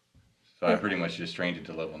 Yeah. So I pretty much just trained it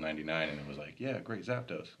to level 99 and it was like, yeah, great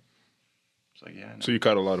Zapdos. It's like, yeah, I know. So you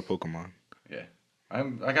caught a lot of Pokemon. Yeah. I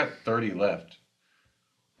got 30 left.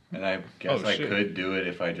 And I guess Oh, I shit. could do it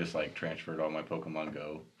if I just like transferred all my Pokemon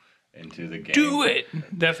Go into the game. Do it.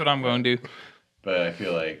 That's what I'm going to do. But I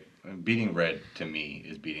feel like beating Red to me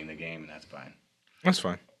is beating the game, and that's fine. That's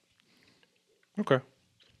fine. Okay.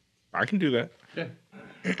 I can do that. Yeah.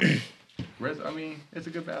 Red's, I mean, it's a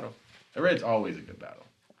good battle. Red's always a good battle.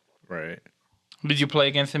 Right. Did you play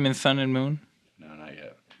against him in Sun and Moon? No, not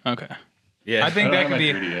yet. Okay. Yeah. I think I that don't could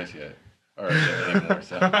have be. my 3DS yet. Or anymore,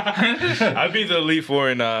 so. I beat the Elite Four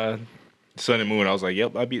in Sun and Moon. I was like,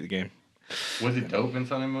 yep, I beat the game. Was it dope in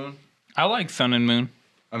Sun and Moon? I like Sun and Moon.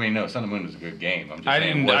 I mean, no, Sun and Moon was a good game. I'm just I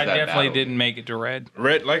saying, didn't. was I that definitely battle? didn't make it to Red.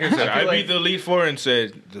 Red, like I said, I I, feel beat like- the Elite Four and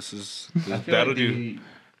said, I feel that'll like do.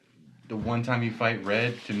 the one time you fight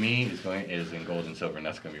Red to me is in Gold and Silver, and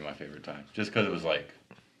that's gonna be my favorite time. Just because it was like,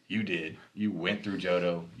 you went through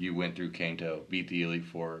Johto, you went through Kanto, beat the Elite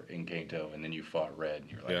Four in Kanto, and then you fought Red,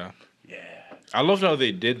 and you're like, Yeah. yeah. I loved how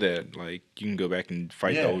they did that. Like, you can go back and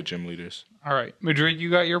fight Yeah. the old gym leaders. All right, Madrid, you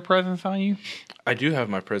got your presents on you. I do have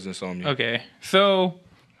my presence on me. Okay, so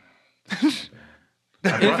it's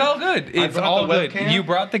all good. It's brought all the good. webcam. You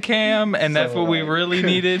brought the cam, and that's So, what we really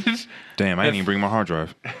needed. Damn, I didn't even bring my hard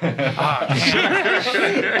drive.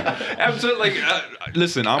 Absolutely.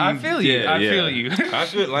 Listen, I feel you. yeah, I yeah. feel you. I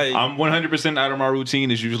feel like I'm 100% out of my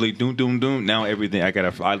routine. It's usually doom, doom, doom. Now everything, I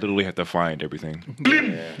literally have to find everything.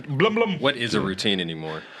 blum blum. What is a routine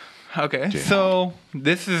anymore? Okay, so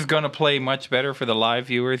this is gonna play much better for the live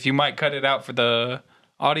viewers. You might cut it out for the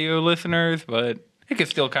audio listeners, but it can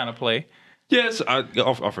still kind of play. Yes, I'll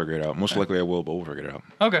figure it out. Most likely I will, but we'll figure it out.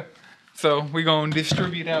 Okay, so we're gonna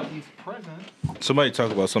distribute out these presents. Somebody talk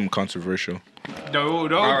about something controversial. No,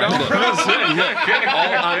 don't. right, look.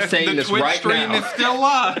 All I'm saying The is Twitch right stream now. is still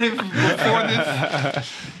live before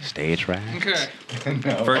this. Stage right. Okay.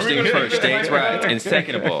 First thing first, stage right, and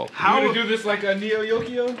second of all, How to do this like a Neo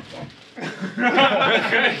Yokio?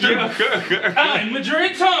 I,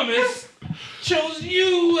 Madrid Thomas, chose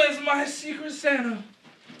you as my secret Santa.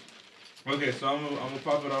 Okay, so I'm gonna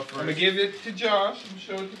pop it off first. I'm gonna give it to Josh and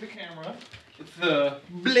show it to the camera. It's the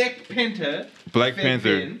Black Panther. Black Fig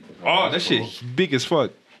Panther. Fin. Oh, that shit big as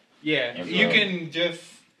fuck. Yeah, you can just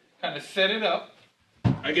kind of set it up.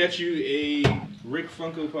 I got you a Rick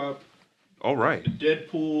Funko Pop, All right.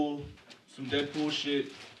 Deadpool, some Deadpool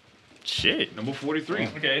shit. shit. Number 43.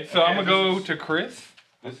 Okay, so I'm gonna go to Chris.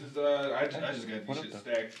 This is I just got these shit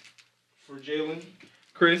stacked for Jalen.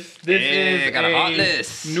 Chris, this Yeah, is got a hot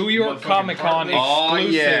list. New York Motherfucking Comic Con Heartless. Oh,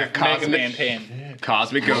 exclusive yeah, Mega Cosmic- Man pin.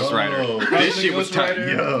 Cosmic Ghost Rider. Whoa. This shit was Ghost tight.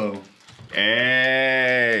 Rider. Yo.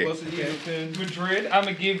 Hey. Plus a Eagle pin. Madrid, I'm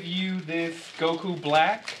gonna give you this Goku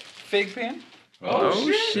Black fig pin.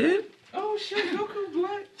 Oh, shit. Oh shit, Goku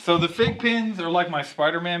Black. So the fig pins are like my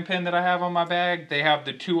Spider-Man pin that I have on my bag. They have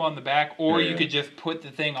the two on the back, or you Yeah. could just put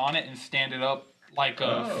the thing on it and stand it up like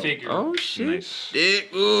a figure. Oh, shit. Nice.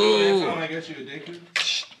 Dick. That's Ooh. all I got you a Deku.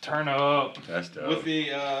 Shh, turn up. That's dope. With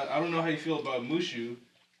the I don't know how you feel about Mushu,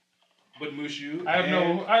 but Mushu.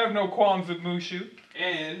 I have no qualms with Mushu.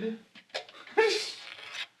 and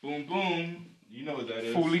boom boom. You know what that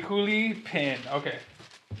is. Fooly Cooly pin. Okay.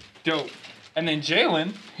 Dope. And then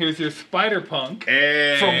Jalen, here's your Spider Punk.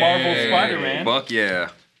 Hey. From Marvel Spider-Man. Fuck yeah.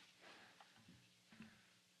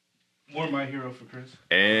 More My Hero for Chris.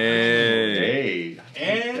 Hey.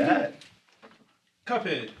 Hey. And That.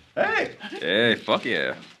 Cuphead. Hey. Hey, fuck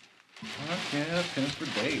yeah. Yeah, pins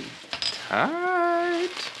for days. Tight.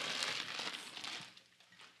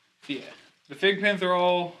 Yeah. The fig pins are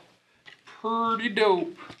all pretty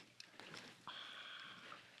dope.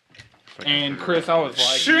 And Chris, I was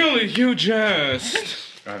like, Surely you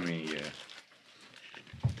just. I mean,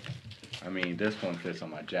 yeah. I mean, this one fits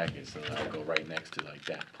on my jacket, so I'll go right next to like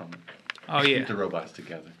Daft Punk. oh Keep yeah. the robots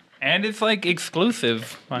together. And it's like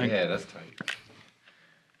exclusive. Like, Yeah, that's tight.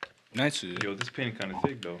 Nice. Yo, this pin kind of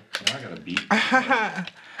thick though. Now I got a beat.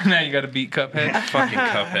 now you gotta beat Cuphead. Fucking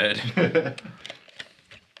Cuphead.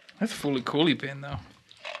 That's a fully coolie pin though.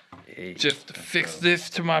 Hey. Just to fix this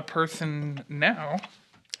to my person now.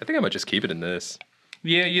 I think I might just keep it in this.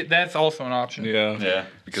 Yeah, that's also an option. Yeah. Yeah.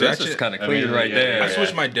 Because So that's actually- just kind of I clean mean, right yeah, there. I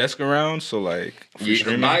switched my desk around, so like for Yeah,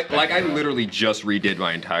 streaming. I literally just redid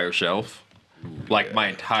my entire shelf. Like my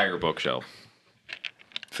entire bookshelf.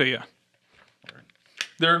 So yeah.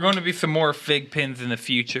 There are going to be some more fig pins in the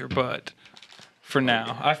future, but for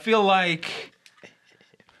now, I feel like.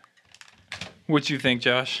 What you think,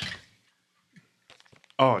 Josh?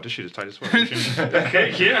 Oh, this shit is tight as fuck.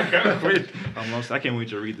 Yeah, I can't wait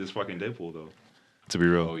to read this fucking Deadpool though. To be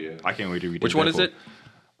real, Oh, yeah. I can't wait to read. Which this one is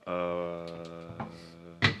Deadpool.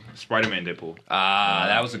 it? Spider-Man Deadpool. Ah,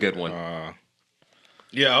 that was a good one.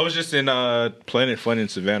 Yeah, I was just in Planet Fun in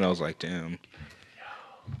Savannah. I was like, damn.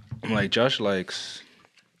 I'm like, Josh likes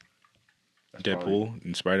Deadpool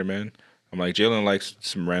and Spider-Man. I'm like, Jalen likes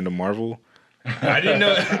some random Marvel. I didn't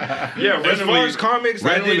know. Yeah, As far as comics,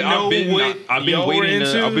 I didn't know what y'all were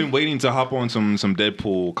into. I've been waiting to hop on some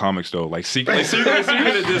Deadpool comics though, like secret of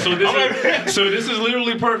this. So this is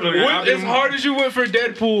literally perfect. Like, As hard as you went for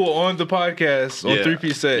Deadpool on the podcast on Yeah.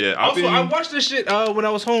 3-piece set. Yeah, I watched this shit when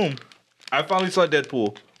I was home. I finally saw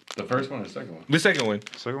Deadpool. The first one or the second one? The second one.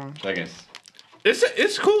 Second one. Second.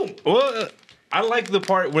 It's cool. Well, I like the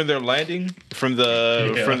part when they're landing from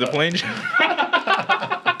the plane.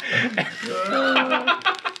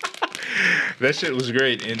 That shit was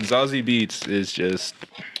great. And Zazie Beetz is just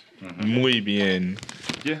muy bien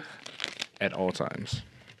Yeah. at all times.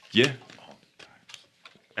 Yeah.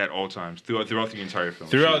 At all times, throughout the entire film.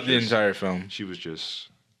 Throughout the entire film. she was just.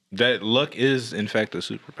 That luck is, in fact, a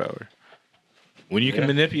superpower. When you can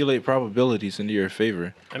manipulate probabilities into your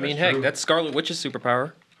favor. I mean, heck, that's Scarlet Witch's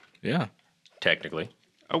superpower. Yeah. Technically.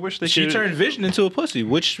 I wish they. She turned Vision into a pussy.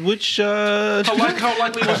 Which How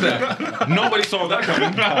likely was that? Nobody saw that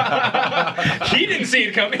coming. he didn't see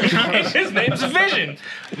it coming. His name's Vision.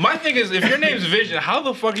 My thing is, if your name's Vision, how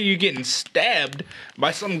the fuck are you getting stabbed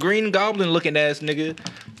by some Green Goblin looking ass nigga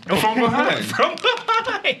From behind. from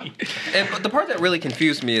behind? And but the part that really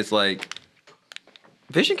confused me is like,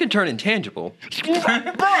 Vision can turn intangible. Like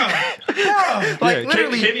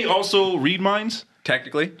literally. Can he also read minds?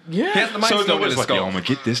 Technically. Yeah. He has the mind So stone in nobody's his like, yo, skull. I'm gonna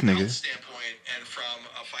get this nigga. standpoint and from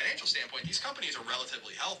a financial standpoint, these companies are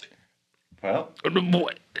relatively healthy. Well,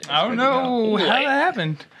 I don't know how that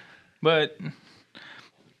happened, but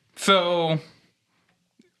so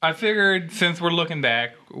I figured since we're looking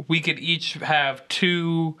back, we could each have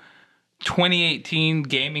two 2018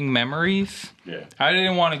 gaming memories. yeah. I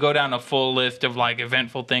didn't want to go down a full list of like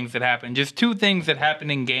eventful things that happened. Just two things that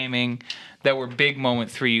happened in gaming that were big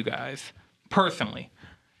moments for you guys personally.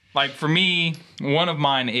 Like for me, one of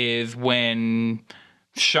mine is when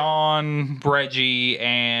Sean, Reggie,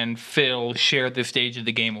 and Phil shared the stage of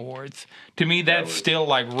the Game Awards. To me, that's still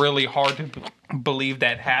like really hard to believe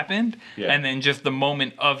that happened. Yeah. And then just the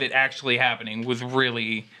moment of it actually happening was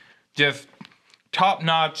really just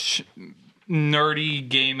top-notch, nerdy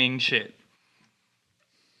gaming shit.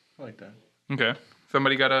 I like that. Okay.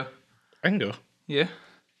 Somebody got a... I can go. Yeah?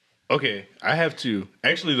 Okay, I have two.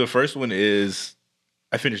 Actually, the first one is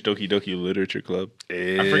I finished Doki Doki Literature Club.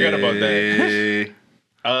 I forgot about that.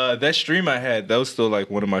 That stream I had, that was still like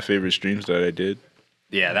one of my favorite streams that I did.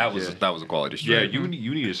 Yeah, that was a quality stream. Yeah, you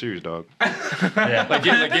need a series, dog. like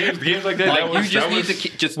games like that. Like, you just need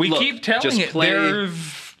to just We look, keep telling just it. play.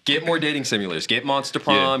 There's... Get more dating simulators. Get Monster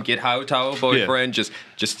Prom. Get How to Boyfriend. Yeah.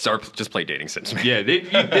 Just play dating sims. Man. Yeah, they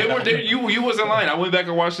were there. You wasn't lying. I went back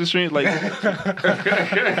and watched the stream. Like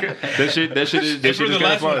that shit is For kind the of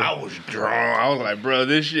last one, fun. I was drawn. I was like, bro,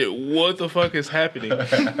 this shit, what the fuck is happening?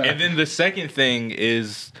 And then the second thing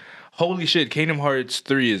is, holy shit, Kingdom Hearts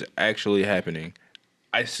 3 is actually happening.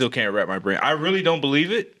 I still can't wrap my brain. I really don't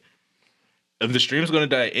believe it. The stream's gonna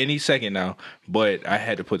die any second now, but I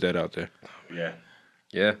had to put that out there. Yeah.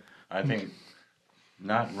 Yeah. I think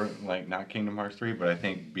not Kingdom Hearts 3, but I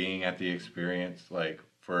think being at the experience like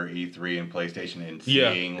for E3 and PlayStation and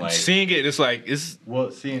seeing seeing it, it's like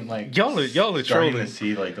seeing like Y'all are starting trolling. to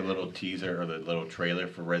see like the little teaser or the little trailer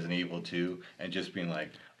for Resident Evil 2 and just being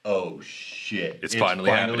like, oh shit, It's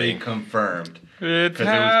finally happening. confirmed. It's 'Cause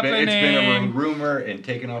happening. it's been a rumor and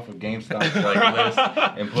taken off of GameStop's like list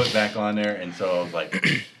and put back on there, and so I was like,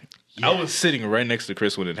 I was sitting right next to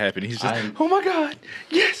Chris when it happened. He's just, I- oh my god,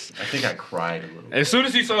 yes. I think I cried a little bit. As soon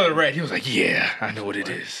as he saw the rat, he was like, yeah, I know what it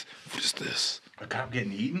is. What is this? A cop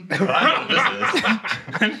getting eaten?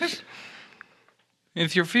 I know what this is.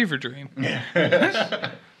 It's your fever dream.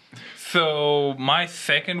 So my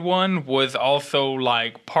second one was also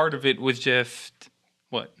like part of it was just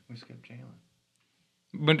what? We skipped Jalen.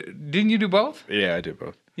 But didn't you do both? Yeah, I did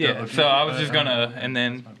both. Yeah. So I was just gonna and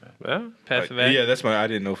then pass it back. Yeah, that's my. I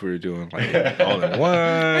didn't know if we were doing like all in one.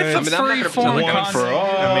 It's a mean, I'm not free gonna form pretend like one for concept.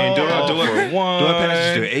 all. I mean, do all I for one.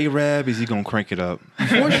 pass this to A-Rab? Is he gonna crank it up?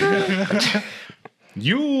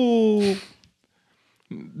 You.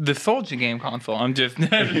 The Soldier game console. I'm just I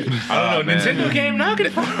don't know. Nintendo game knocking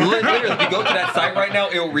it. Literally, if you go to that site right now,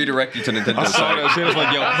 it will redirect you to Nintendo's I saw site. that shit. It's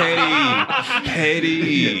like,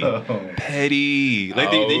 yo, petty.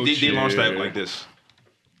 Like they launched that like this.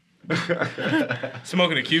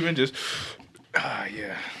 Smoking a Cuban, just.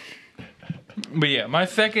 Yeah. But yeah, my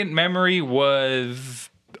second memory was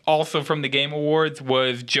also from the Game Awards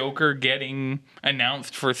was Joker getting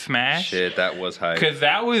announced for Smash. Shit, that was hype. Because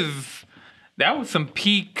that was some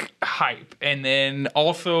peak hype, and then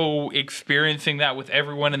also experiencing that with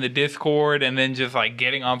everyone in the Discord, and then just like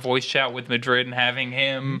getting on voice chat with Madrid and having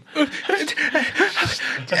him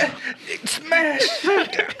Smash.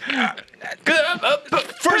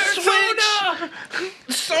 First Switch.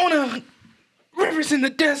 Sona. Rivers in the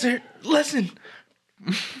desert. Listen.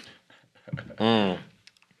 So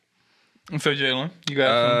Jalen, you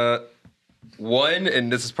got One,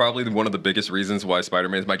 and this is probably one of the biggest reasons why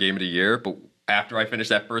Spider-Man is my game of the year, but after I finished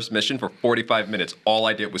that first mission for 45 minutes, all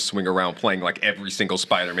I did was swing around playing like every single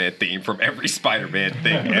Spider-Man theme from every Spider-Man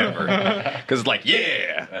thing ever. Because it's like,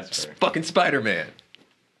 yeah, That's it's fair. fucking Spider-Man.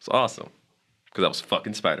 It's awesome. Because I was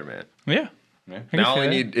fucking Spider-Man. yeah. Now all I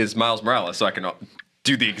need is Miles Morales so I can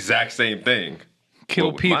do the exact same thing. Kill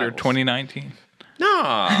but with Peter Miles. 2019.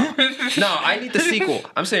 Nah. No, I need the sequel.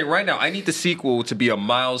 I'm saying right now, I need the sequel to be a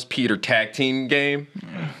Miles Peter tag team game.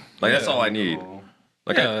 Like, that's all I need.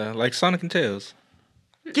 Like, Yeah, like Sonic and Tails.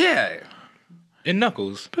 yeah. And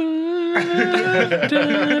Knuckles. Or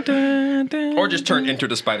just turn Into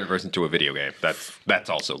the Spider-Verse into a video game. That's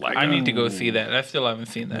also like, I need to go see that. I still haven't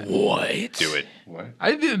seen that. What? do it. What?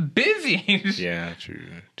 I've been busy. Yeah, true.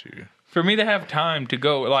 For me to have time to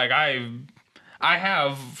go, like I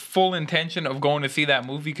have full intention of going to see that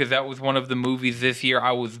movie because that was one of the movies this year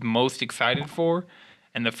I was most excited for,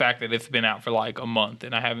 and the fact that it's been out for like a month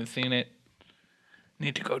and I haven't seen it,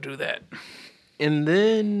 need to go do that. And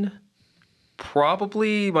then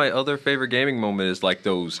probably my other favorite gaming moment is like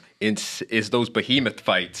those behemoth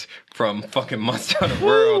fights from fucking Monster Hunter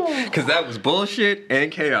World, because that was bullshit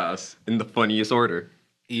and chaos in the funniest order.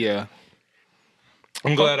 Yeah.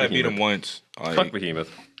 I'm glad I beat him once. Fuck behemoth.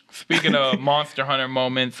 Speaking of Monster Hunter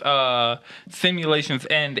moments, Simulations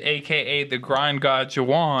End, aka the Grind God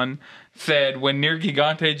Jawan, said when Nier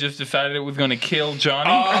Gigante just decided it was going to kill Johnny.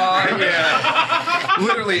 Oh yeah.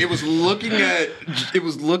 Literally, it was looking at It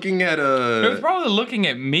was probably looking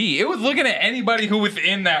at me. It was looking at anybody who was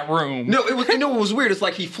in that room. No, it was weird. It's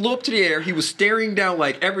like he flew up to the air, he was staring down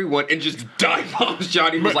like everyone, and just dive bombs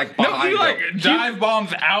Johnny was like No, behind he like him. dive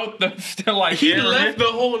bombs out the still like He area. left the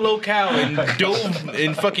whole locale and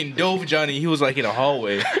dove Johnny. He was like in a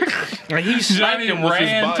hallway. Like he sniped Johnny him with his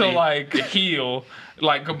ran body. to like heal,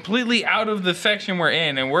 like completely out of the section we're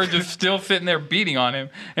in, and we're just still sitting there beating on him.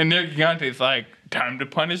 And Nier Gigante's like, time to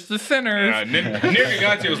punish the sinners. Nier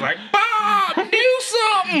Gigante was like, Bob, do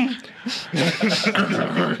something.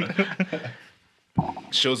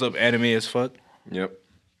 Shows up anime as fuck. Yep.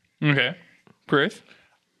 Okay, Chris.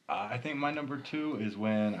 I think my number 2 is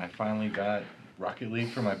when I finally got Rocket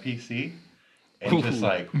League for my PC. And just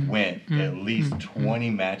like went at least 20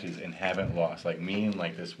 matches and haven't lost. Like me and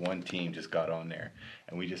like this one team just got on there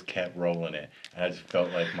and we just kept rolling it. And I just felt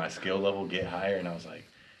like my skill level get higher and I was like,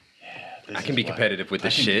 yeah, this I can is be what- competitive with I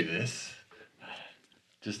this can shit. do this.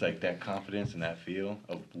 Just like that confidence and that feel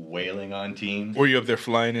of wailing on teams. Were you up there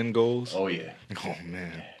flying in goals? Oh yeah. Oh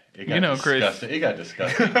man. It got You know, Chris. disgusting. It got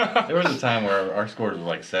disgusting. There was a time where our scores were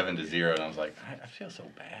like 7-0 and I was like, I feel so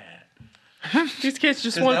bad. These kids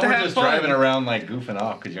just Now want to we're have just fun. driving around like goofing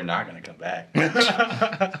off because you're not going to come back.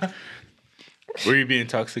 Were you being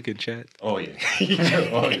toxic in chat? Oh yeah.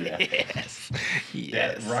 Oh yeah.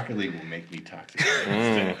 Yes. Rocket League will make me toxic.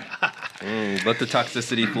 Let the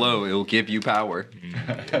toxicity flow. It'll give you power.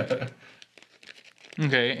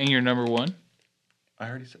 Okay, and your number 1? I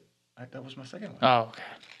already said that was my second one. Oh, okay.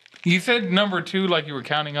 You said number 2 like you were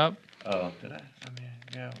counting up. Oh, did I? I mean,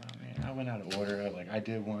 yeah. I went out of order. Like I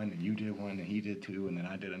did one, and you did one, and he did 2, and then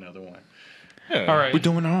I did another one. Yeah. All right. We're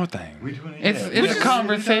doing our thing. We doing it. It's a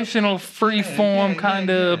conversational, free form kind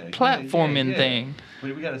of platforming thing.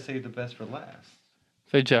 But we got to save the best for last.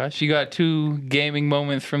 So Josh, you got 2 gaming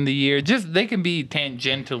moments from the year. Just they can be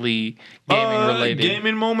tangentially gaming related.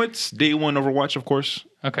 Gaming moments. Day 1 Overwatch, of course.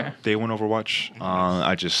 Okay. Day 1 Overwatch.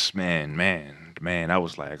 I just man, I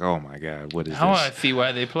was like, oh my god, what is Now I this? see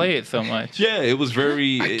why they play it so much. Yeah, it was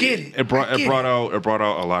very. I get it. It brought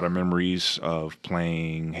out a lot of memories of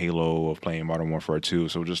playing Halo, of playing Modern Warfare 2.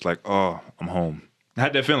 So just like, oh, I'm home. I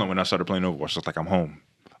had that feeling when I started playing Overwatch. It's like I'm home.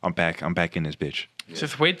 I'm back in this bitch.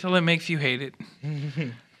 Just wait till it makes you hate it.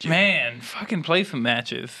 Man, fucking play some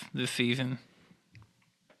matches this season.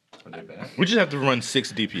 Are they bad? We just have to run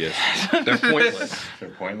 6 DPS. They're pointless. They're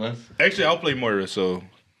pointless. Actually, I'll play Moira, so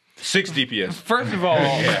 6 DPS. First of all,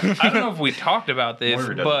 I don't know if we talked about this,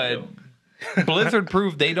 Moira doesn't but kill. Blizzard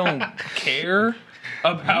proved they don't care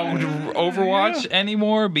about Overwatch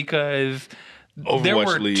anymore because there Overwatch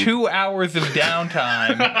were League. 2 hours of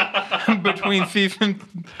downtime between season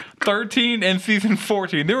 13 and season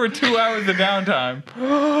 14. There were 2 hours of downtime.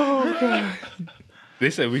 They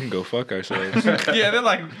said we can go fuck ourselves. Yeah, they're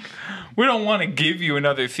like, we don't want to give you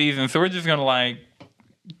another season, so we're just gonna like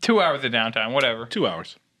 2 hours of downtime, whatever. 2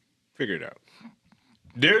 hours. Figure it out.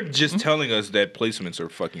 They're just telling us that placements are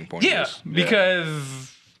fucking pointless. Yeah,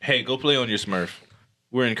 because Hey, go play on your Smurf.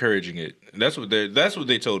 We're encouraging it. That's what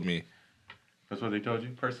they told me. That's what they told you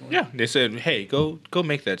personally? Yeah, they said, "Hey, go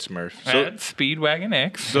make that Smurf." at Speedwagon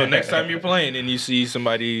X. So next time you're playing and you see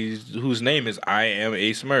somebody whose name is I am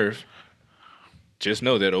a Smurf, just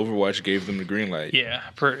know that Overwatch gave them the green light. Yeah,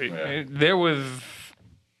 Yeah. there was.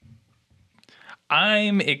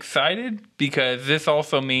 I'm excited because this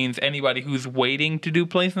also means anybody who's waiting to do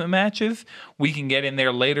placement matches, we can get in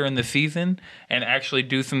there later in the season and actually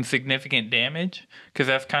do some significant damage. Because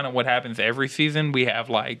that's kind of what happens every season. We have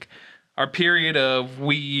like our period of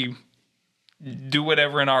we do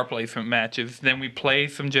whatever in our placement matches, then we play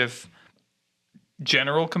some just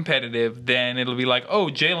general competitive, then it'll be like, oh,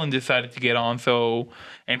 Jalen decided to get on, so,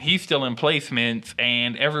 and he's still in placements,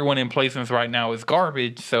 and everyone in placements right now is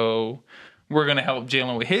garbage, so we're going to help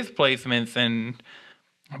Jalen with his placements and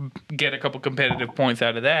get a couple competitive points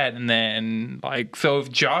out of that, and then, like, so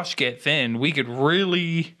if Josh gets in, we could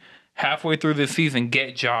really, halfway through this season,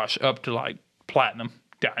 get Josh up to, like, platinum,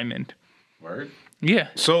 diamond. Word? Yeah.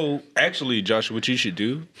 So actually, Josh, what you should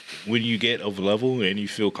do when you get of level and you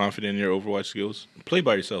feel confident in your Overwatch skills, play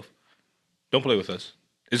by yourself. Don't play with us.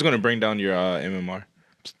 It's going to bring down your MMR.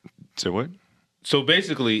 Say what? So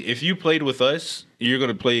basically, if you played with us, you're going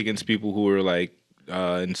to play against people who are like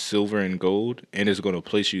in silver and gold, and it's going to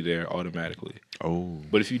place you there automatically. Oh.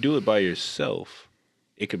 But if you do it by yourself,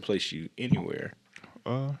 it can place you anywhere.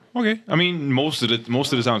 Okay. I mean, most of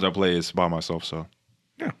the times I play is by myself, so.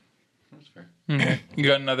 Yeah. That's fair. You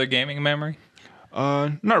got another gaming memory?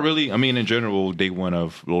 Not really. I mean, in general, day one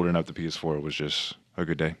of loading up the PS4 was just a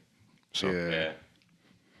good day. So. Yeah.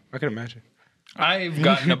 I can imagine. I've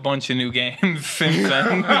gotten a bunch of new games since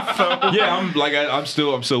then. So. Yeah, I'm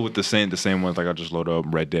still with the same ones. Like I just load up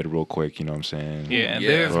Red Dead real quick. You know what I'm saying? Yeah, Yeah.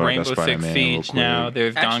 there's Load up Rainbow that Six Spider-Man real Siege now. quick.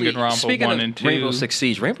 There's Danganronpa speaking 1 of and 2. Rainbow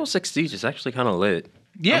Six Siege is actually kind of lit.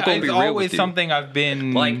 Yeah, I'm gonna it's be real with always you. something I've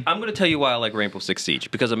been Like, I'm going to tell you why I like Rainbow Six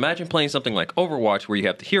Siege. Because imagine playing something like Overwatch where you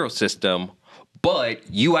have the hero system, but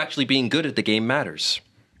you actually being good at the game matters.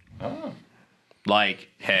 Oh. Like,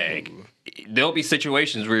 hey, there'll be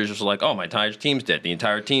situations where you're just like, oh, my entire team's dead. The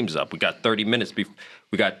entire team's up. We got 30 minutes. We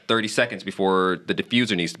got 30 seconds before the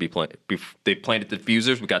diffuser needs to be planted. They planted the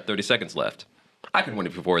diffusers. We got 30 seconds left. I can win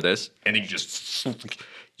it before this. And then you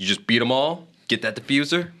just beat them all, get that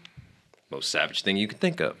diffuser. Most savage thing you can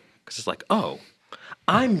think of. Because it's like, oh,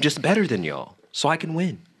 I'm just better than y'all, so I can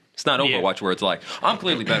win. It's not Yeah. Overwatch where it's like, I'm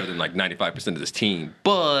clearly better than like 95% of this team,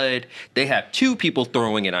 but they have 2 people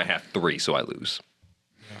throwing and I have 3, so I lose.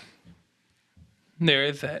 there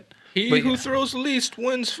is that. He But who throws least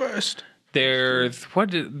wins first. There's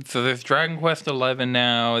so there's Dragon Quest 11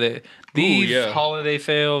 now. These yeah. holiday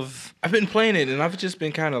sales. I've been playing it, and I've just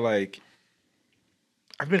been kind of like,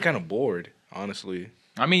 I've been kind of bored, honestly.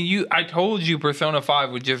 I mean, I told you Persona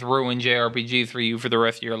 5 would just ruin JRPGs for you for the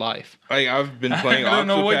rest of your life. Like I've been playing. I don't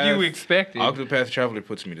know what you Octopath. expected. Octopath Traveler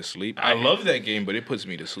puts me to sleep. I love that game, but it puts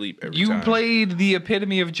me to sleep every You time. played the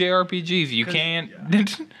epitome of JRPGs. You can't. I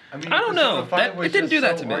mean, I don't know. Persona 5 was It didn't just do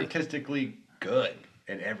that so to me. Artistically good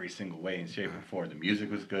in every single way and shape and form. The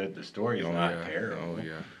music was good. The story is not terrible. Oh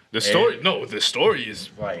yeah. The story is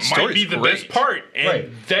Like- might Story's be the great. best part, and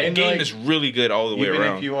Right. that And, game like, is really good all the way Even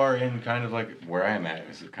around. if you are in kind of like where I'm at,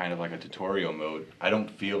 this is kind of like a tutorial mode. I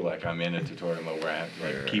don't feel like I'm in a tutorial mode where I have to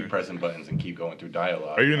like keep pressing buttons and keep going through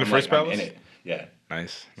dialogue. Are you in the I'm first like, I'm palace? in it. Yeah.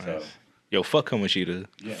 Nice, nice. So- Yo, fuck Kamoshida.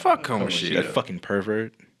 Yeah. Fuck Kamoshida. That fucking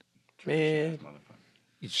pervert. Man.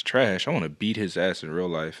 He's trash. I want to beat his ass in real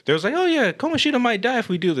life. They was like, oh yeah, Kamoshida might die if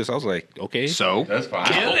we do this. I was like, okay. So? That's fine.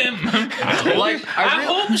 Kill him. Like, I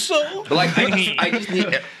hope so. Like I just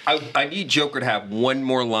need I need Joker to have one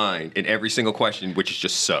more line in every single question, which is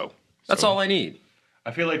just so. That's all I need.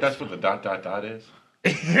 I feel like that's what the ... is.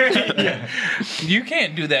 You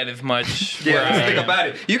can't do that as much. Yeah, where that's the I thing am. about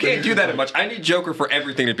it. You can't do that as much. I need Joker for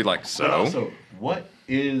everything to be like, But so. also, what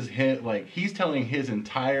is his like? He's telling his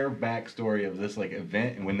entire backstory of this like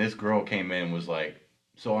event, and when this girl came in, was like,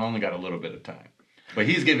 "So I only got a little bit of time," but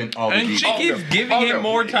he's giving all the And she details. keeps giving him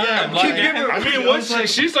more time. Yeah, like, I mean, once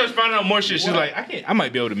she starts finding out more shit, she's like, I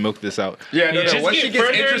might be able to milk this out. Yeah, no, no. Just Once get she gets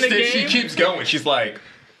further in the interested, she game. keeps going. She's like,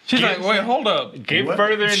 she's like, wait, hold up. Get What?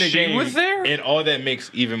 further in the She game, was there? and all that makes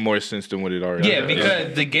even more sense than what it already Yeah, does.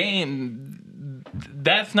 because the game,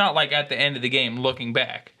 that's not like at the end of the game looking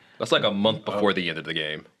back. That's like a month before the end of the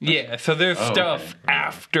game. Yeah, so there's stuff okay.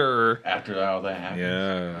 after. After all that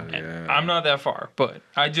happens. Yeah. I'm not that far, but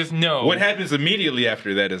I just know. What happens immediately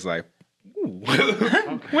after that is like,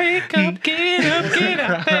 Wake up, get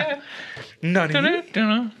out there. none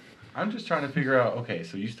Dun-dun-dun-dun. I'm just trying to figure out, okay,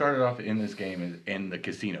 so you started off in this game in the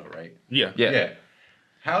casino, right? Yeah. Yeah.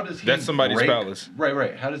 How does he That's somebody's break, palace.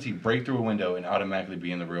 Right. How does he break through a window and automatically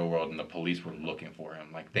be in the real world and the police were looking for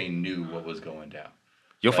him? Like, they knew what was going down.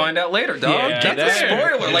 You'll find out later, dog. Yeah, Get the that-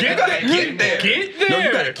 spoiler. Like, you gotta get there. Get there. No,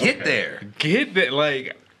 you gotta get there. Get that.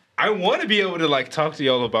 Like, I want to be able to like talk to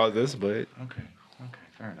y'all about this, but Okay,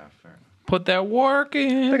 fair enough. Put that work I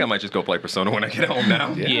in. think I might just go play Persona when I get home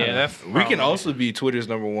now. Yeah, that's. we can also be Twitter's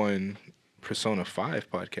 #1 Persona 5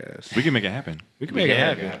 podcast. We can make it happen. We can make it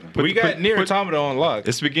happen. happen. We got Nier Automata on lock.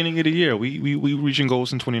 It's the beginning of the year. We reaching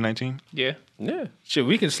goals in 2019. Yeah. Yeah. Shit,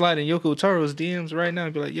 we can slide in Yoko Taro's DMs right now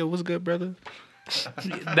and be like, "Yo, what's good, brother?"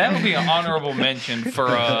 That would be an honorable mention for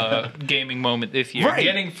a gaming moment this year. Right.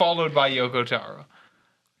 Getting followed by Yoko Taro.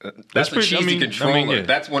 That's a pretty- cheesy I mean, controller. yeah.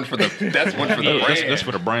 That's one for the. That's one for the That's, brand. that's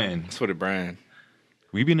for the brand. That's for the brand.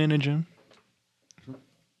 We been in the gym.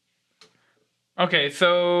 Okay,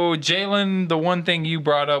 so Jalen, the one thing you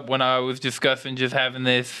brought up when I was discussing just having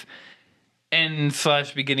this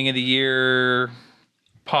end/beginning of the year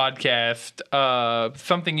podcast,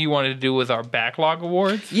 something you wanted to do was our backlog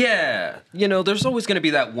awards. Yeah, there's always going to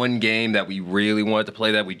be that one game that we really wanted to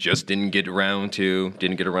play that we just didn't get around to,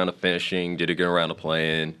 finishing, didn't get around to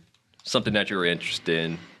playing. Something that you were interested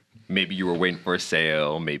in. Maybe you were waiting for a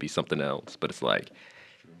sale, maybe something else. But it's like,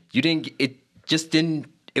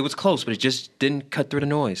 it was close, but it just didn't cut through the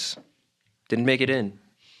noise. Didn't make it in.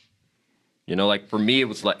 Like for me,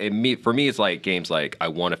 it's like games like I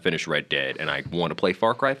want to finish Red Dead and I want to play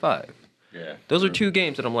Far Cry 5. Yeah. Those are two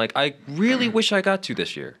games that I'm like, I really wish I got to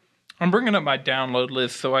this year. I'm bringing up my download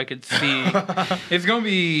list so I could see. It's going to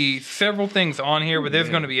be several things on here, but there's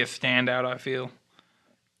going to be a standout, I feel.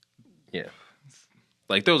 Yeah.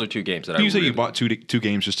 Like those are two games that Can I you say really, you bought two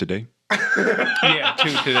games just today? Yeah,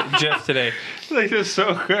 just today. Like that's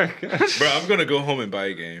so quick. Bro, I'm gonna go home and buy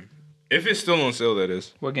a game. If it's still on sale, that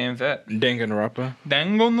is. What game's that? Danganronpa.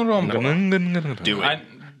 Danganronpa. Do it.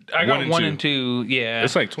 I got 1 and 1 2. and 2, yeah.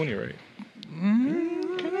 It's like 20, right?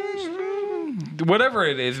 Whatever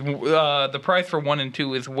it is, the price for 1 and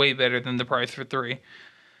 2 is way better than the price for 3.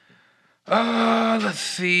 Let's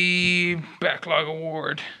see. Backlog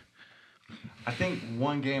award. I think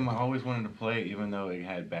one game I always wanted to play, even though it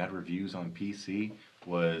had bad reviews on PC,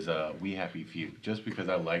 was We Happy Few. Just because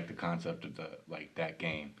I like the concept of that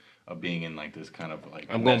game of being in like this kind of like.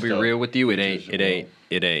 I'm gonna be messed up real with you. It ain't. visual-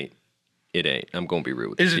 I'm gonna be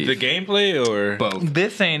real with you. Is it the Chief. gameplay or? Both.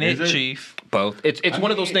 This ain't Is it, it? Chief. Both. It's I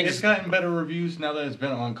one of those mean, things. It's gotten better reviews now that it's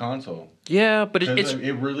been on console. Yeah, but 'Cause it's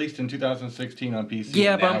it released in 2016 on PC.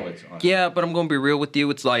 yeah, and but now it's on. but I'm gonna be real with you.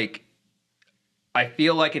 It's like I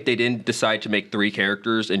feel like if they didn't decide to make 3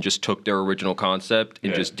 characters and just took their original concept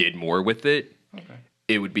and Yeah. just did more with it,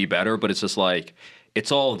 it would be better. But it's just like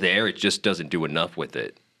it's all there. It just doesn't do enough with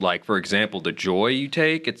it. Like for example, the joy you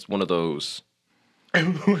take. It's one of those.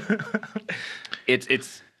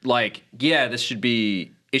 It's like this should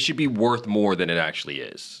be. It should be worth more than it actually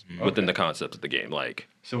is within the concept of the game. Like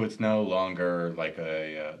So it's no longer like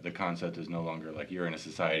the concept is no longer like you're in a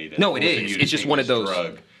society that's No, it forcing is. you to It's just take one of this those-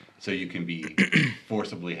 drug so you can be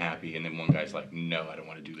forcibly happy, and then one guy's like, no, I don't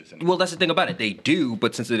want to do this anymore. well, that's the thing about it. They do,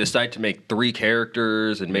 but since they decide to make 3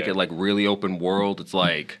 characters and make Yeah. it like really open world, it's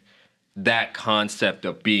like that concept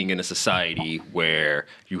of being in a society where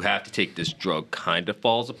you have to take this drug kind of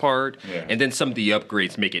falls apart. Yeah. And then some of the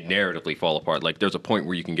upgrades make it narratively fall apart. Like there's a point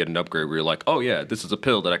where you can get an upgrade where you're like, oh yeah, this is a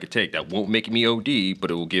pill that I could take that won't make me OD,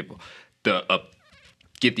 but it will give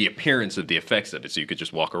the appearance of the effects of it, so you could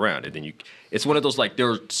just walk around. And then it's one of those like there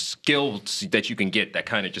are skills that you can get that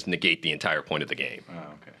kind of just negate the entire point of the game. Oh,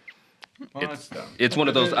 okay. Well, that's dumb. It's one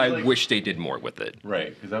of those. I Like- wish they did more with it.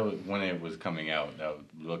 Right, because that was when it was coming out. That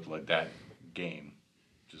looked like that game.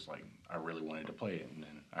 Just like I really wanted to play it, and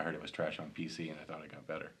then I heard it was trash on PC, and I thought it got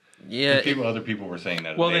better. Yeah, And other people were saying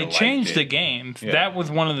that. Well, they liked changed it. the games. Yeah. That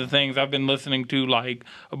was one of the things I've been listening to, like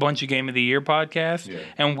a bunch of Game of the Year podcasts. Yeah.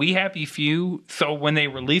 And We Happy Few. So when they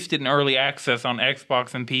released it in early access on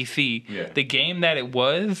Xbox and PC, Yeah. the game that it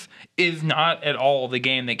was is not at all the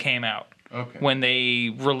game that came out Okay. when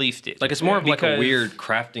they released it. like it's more of like a Because- weird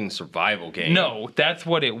crafting survival game. No, that's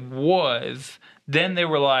what it was. Then they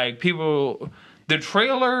were like, people. The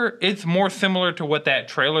trailer, it's more similar to what that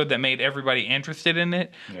trailer that made everybody interested in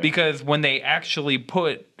it. Yeah. Because when they actually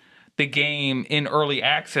the game in early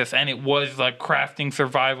access and it was like crafting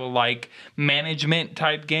survival, like management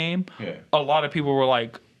type game, a lot of people were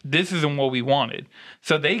like, this isn't what we wanted.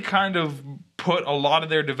 So they kind of put a lot of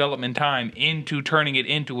their development time into turning it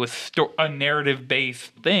into a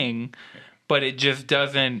narrative-based thing, but it just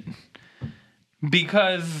doesn't,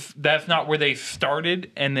 because that's not where they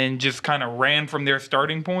started and then just kind of ran from their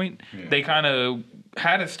starting point. They kind of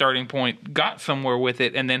had a starting point, got somewhere with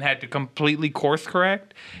it, and then had to completely course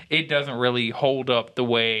correct. It doesn't really hold up the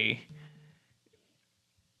way.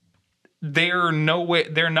 They're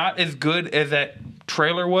not as good as that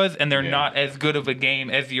trailer was, and they're not as good of a game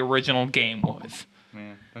as the original game was.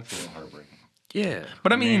 Man, that's a little heartbreaking. Yeah.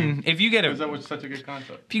 But I mean, if you get Because that was such a good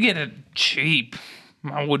concept. if you get it cheap,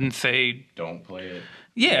 I wouldn't say. Don't play it.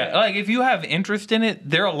 Yeah, like if you have interest in it,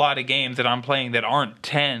 there are a lot of games that I'm playing that aren't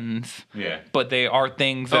 10s. Yeah. But they are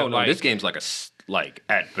things that Oh no, like this game's like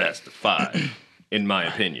at best a 5, in my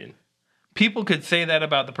opinion. people could say that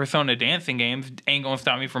about the Persona dancing games. Ain't gonna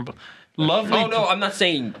stop me from lovely. Oh no, I'm not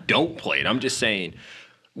saying don't play it. I'm just saying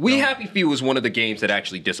We Happy Few was one of the games that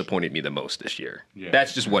actually disappointed me the most this year. Yeah.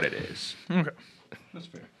 That's just what it is. Okay. That's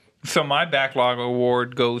fair. So my backlog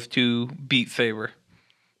award goes to Beat Saber.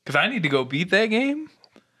 Because I need to go beat that game.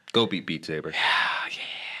 Go beat Beat Saber.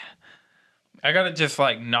 I gotta just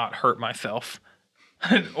like not hurt myself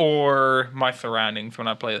or my surroundings when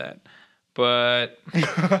I play that. But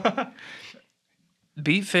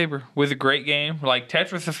Beat Saber was a great game. Like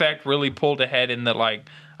Tetris Effect really pulled ahead in that like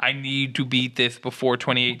I need to beat this before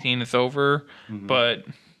 2018 is over. But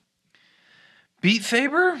Beat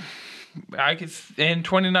Saber, I could in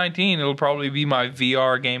 2019 it'll probably be my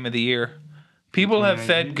VR game of the year. People have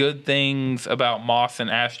said good things about Moss and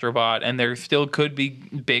Astrobot, and there still could be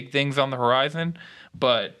big things on the horizon,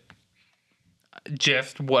 but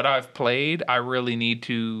just what I've played, I really need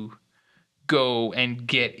to go and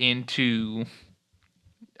get into.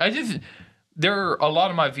 There are a lot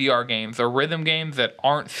of my VR games are rhythm games that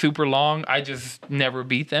aren't super long. I just never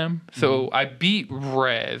beat them. So I beat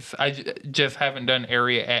Rez. I just haven't done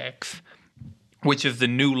Area X, which is the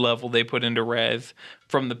new level they put into Rez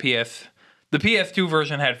from the PS. The PS2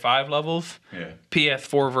 version had 5 levels. Yeah.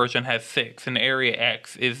 PS4 version has 6, and Area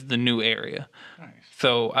X is the new area. Nice.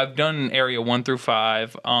 So I've done Area 1 through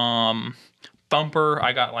 5. Thumper,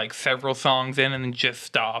 I got like several songs in and then just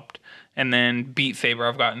stopped. And then Beat Saber,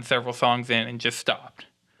 I've gotten several songs in and just stopped.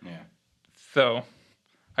 Yeah. So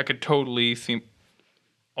I could totally see.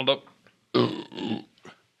 Hold up.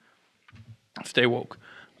 Stay woke.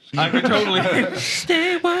 I could totally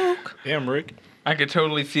stay woke. Damn, Rick. I could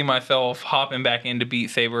totally see myself hopping back into Beat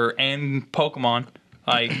Saber and Pokemon.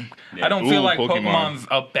 Like, I don't feel Ooh, like Pokemon. Pokemon's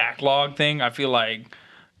a backlog thing. I feel like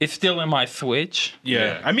it's still in my Switch. Yeah.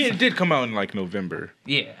 Yeah. I mean, it did come out in like November.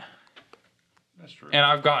 Yeah. That's true. And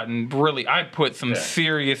I've gotten I put some Yeah.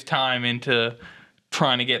 serious time into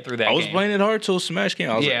trying to get through that I was game. playing it hard till Smash came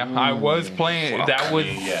out. I was Yeah, like, I was playing. fuck. That was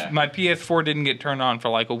Yeah. my PS4 didn't get turned on for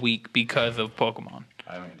like a week because of Pokemon.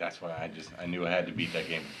 I mean, that's why I knew I had to beat that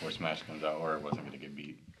game before Smash comes out, or it wasn't going to get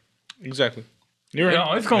beat. exactly. You're right.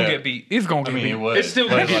 No, it's gonna Yeah. get beat. It's gonna I get mean, beat. it was. It's still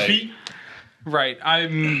but, gonna get like, beat. Right.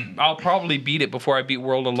 I'll probably beat it before I beat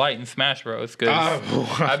World of Light and Smash Bros. Because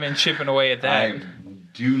I've been chipping away at that. I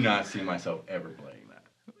do not see myself ever playing that.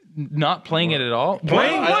 Not playing it at all.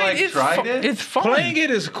 Playing- What? I, like, It's tried fu- it. It's fun. Playing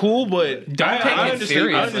it is cool, but Don't take it understand,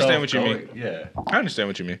 serious. I understand what you mean. Yeah. I understand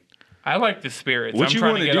what you mean. I like the spirits. What I'm you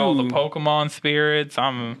trying to wanna get all the do- Pokemon spirits.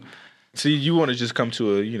 See, you want to just come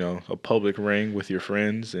to a public ring with your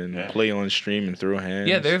friends and Yeah. play on stream and throw hands.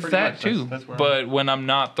 Yeah, there's Pretty that much, too. that's where I'm But when I'm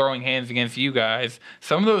not throwing hands against you guys,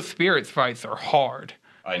 some of those spirits fights are hard.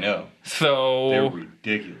 I know. They're So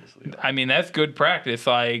ridiculously hard. I mean that's good practice.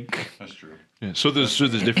 Like That's true. Yeah. So there's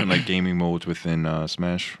different like gaming modes within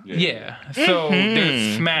Smash. yeah. So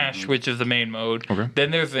there's Smash, which is the main mode. Okay.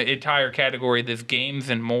 Then there's the entire category that's games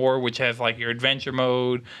and more, which has like your adventure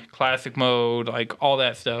mode, classic mode, like all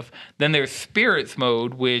that stuff. Then there's spirits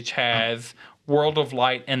mode, which has World of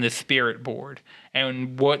Light and the Spirit board.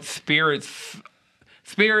 And what spirits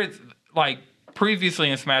like previously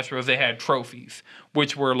in Smash Bros. They had trophies,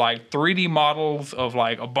 which were like 3D models of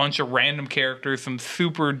like a bunch of random characters, some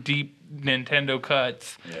super deep Nintendo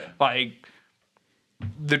cuts. Yeah. Like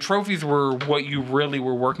the trophies were what you really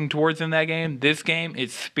were working towards in that game. This game,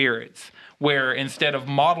 it's spirits, where instead of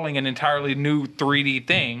modeling an entirely new 3D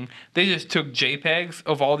thing, they just took JPEGs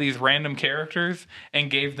of all these random characters and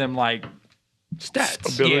gave them like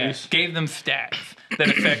stats, yeah, abilities. gave them stats that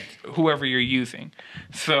affect whoever you're using.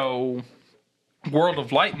 So World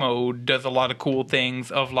of Light mode does a lot of cool things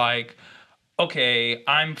of like, okay,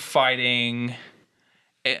 I'm fighting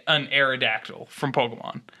an Aerodactyl from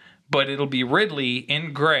Pokemon, but it'll be Ridley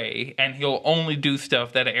in gray, and he'll only do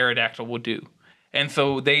stuff that an Aerodactyl will do. And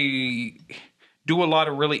so they do a lot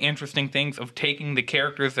of really interesting things of taking the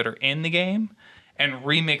characters that are in the game and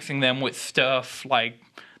remixing them with stuff. Like,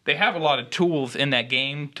 they have a lot of tools in that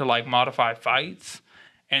game to like modify fights,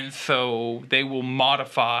 and so they will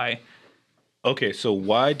modify. Okay, so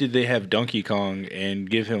why did they have Donkey Kong and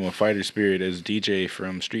give him a fighter spirit as DJ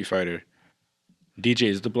from Street Fighter? DJ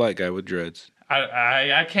is the black guy with dreads.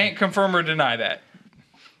 I can't confirm or deny that.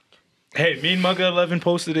 Hey, me and Mugga 11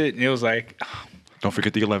 posted it, and it was like, Don't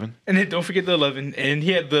forget the 11. and then don't forget the 11. And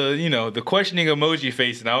he had the questioning emoji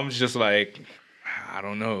face, and I was just like, I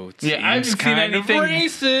don't know. It Yeah, I haven't seems seen kind of anything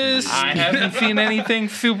racist. I haven't seen anything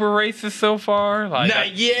super racist so far. Like,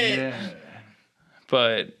 Not yet. Yeah.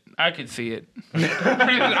 but I could see it.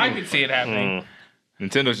 I could see it happening.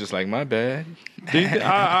 Nintendo's just like, my bad.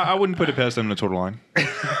 I wouldn't put it past them in the total line.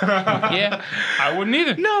 Yeah, I wouldn't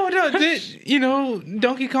either. No,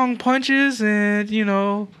 Donkey Kong punches and,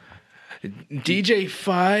 DJ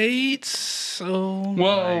fights. So,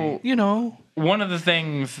 Well, one of the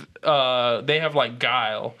things they have like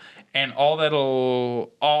Guile, and all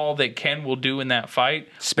that Ken will do in that fight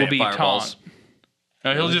Spam will be fireballs. taunt.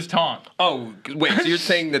 No, he'll just taunt. Oh, wait, so you're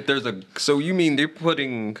saying that so you mean they're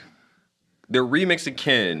remixing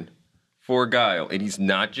Ken for Guile, and he's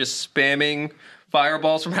not just spamming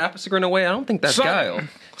fireballs from half a screen away? I don't think that's Guile.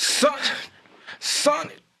 Son.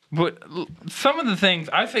 But some of the things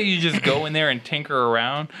I say you just go in there and tinker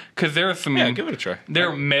around, because there are some. Yeah, give it a try. There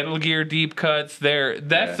are Metal Gear deep cuts.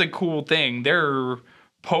 That's the cool thing. There are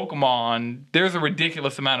Pokemon. There's a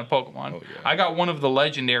ridiculous amount of Pokemon. Oh, yeah. I got one of the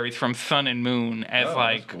legendaries from Sun and Moon as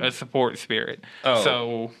a support spirit. Oh.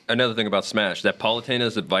 So Another thing about Smash, that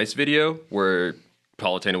Palutena's advice video where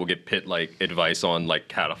Palutena will get pit like advice on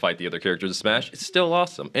like how to fight the other characters in Smash, it's still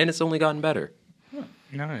awesome, and it's only gotten better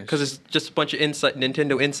Nice. because it's just a bunch of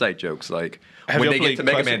Nintendo insight jokes. Like Have when y'all they get played to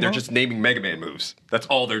Mega Classic Man, they're mode? just naming Mega Man moves. That's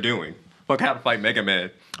all they're doing. Fuck how to fight Mega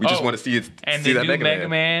Man. We just want to see it. and See they that do Mega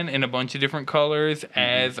Man. in a bunch of different colors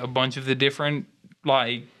as a bunch of the different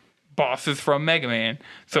like bosses from Mega Man.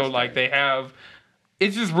 So like they have.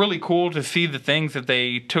 It's just really cool to see the things that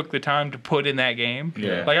they took the time to put in that game.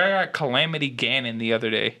 Yeah. Like I got Calamity Ganon the other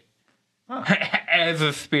day as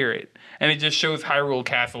a spirit, and it just shows Hyrule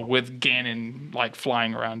Castle with Ganon like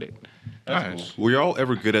flying around it. Nice. Were y'all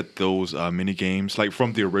ever good at those mini games, like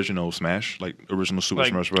from the original Smash, like original Super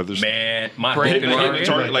Like, Smash Brothers? Man, my Break home the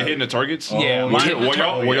run. game. Hitting the targets. Yeah, Were,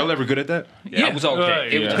 mine- were y'all ever good at that? Yeah, it was okay.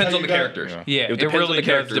 It depends on the characters. Yeah, it it depends on really the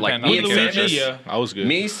character. does Like depend on me the and character. Samus, Yeah, I was good.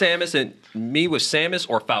 me with Samus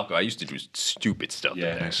or Falco. I used to do stupid stuff.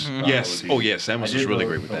 Yeah. Like that. Yes. Oh yeah, Samus was really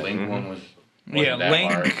great with The that. Link one was. Yeah, wasn't that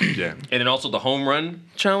Link. hard. Yeah. And then also the home run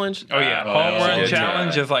challenge. Oh yeah, Oh, that Home was Run good.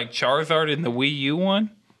 Challenge is like Charizard in the Wii U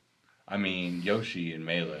one. I mean, Yoshi in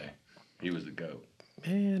Melee, he was the GOAT.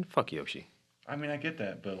 Man, fuck Yoshi. I mean, I get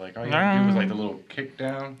that, but like all you had to do was like the little kick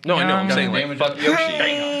down. No, I know. I'm Got saying like damage fuck up.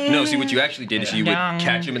 Yoshi. No, see what you actually did is you would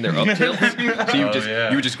catch them in their up tilts. So you would just yeah.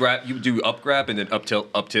 you would just grab, you would do up grab and then up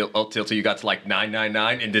tilt till you got to like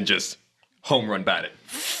 999 and then just home run bat it.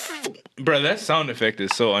 Bro, that sound effect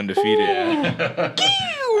is so undefeated.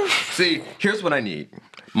 See, here's what I need.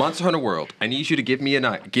 Monster Hunter World, I need you to give me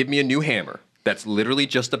a new hammer. That's literally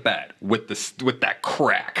just a bat with that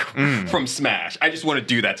crack from Smash. I just want to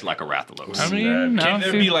do that to like a Rathalos. I mean, I Can don't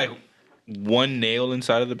there see- be like one nail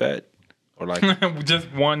inside of the bat? Or like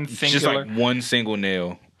just one just singular. like one single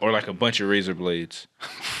nail? Or like a bunch of razor blades?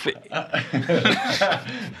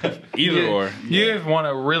 Either or. You just want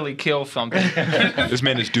to really kill something. This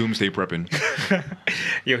man is doomsday prepping.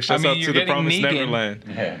 Yo, shouts mean, out you're to the getting Promised Negan. Neverland.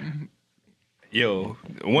 Yeah. Yo,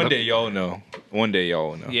 one day y'all know. One day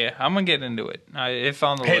y'all will know. Yeah, I'm gonna get into it. It's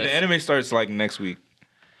on the Hey, list. the anime starts like next week.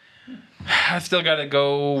 I still gotta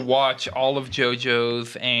go watch all of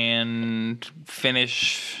JoJo's and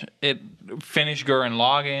finish it. Finish Gurren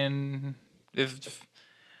Lagann.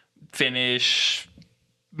 Finish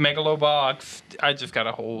Megalobox. I just got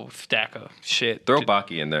a whole stack of shit. Throw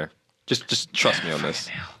Baki in there. Just trust me on this.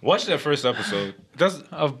 Watch that first episode.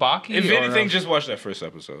 Of Baki. If or anything, of- just watch that first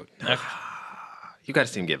episode. You got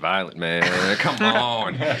to see him get violent, man. Come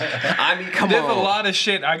on. I mean, come There's on. a lot of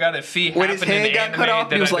shit I gotta see When happen his in hand the got anime cut off,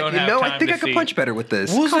 that he was I like, don't you have know, I time think to I could see. punch better with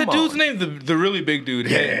this. What was Come that dude's on. name? The really big dude.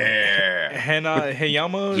 Yeah.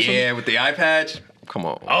 Hayama? Or Yeah, with the eye patch. Come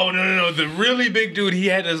on. Oh no! The really big dude. He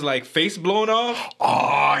had his like face blown off.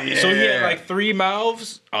 Oh, yeah. So he had like 3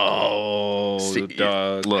 mouths. Oh, See,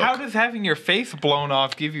 dog. look. How does having your face blown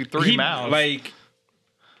off give you 3 He, mouths? like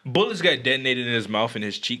bullets got detonated in his mouth and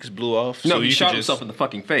his cheeks blew off. No, so he you shot could himself just, in the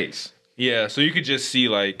fucking face. Yeah, so you could just see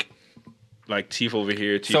like like teeth over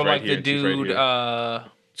here, teeth So right like here, the teeth right dude,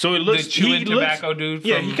 here. So it looks the chewing he looks- tobacco dude.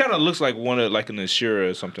 Yeah, from, he kind of looks like like an Ashura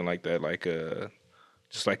or something like that, like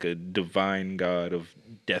just like a divine god of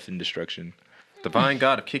death and destruction. Divine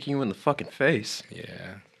God of kicking you in the fucking face.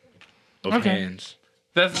 Yeah. Of Okay. hands.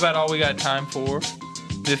 That's about all we got time for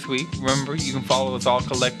this week. Remember, you can follow us all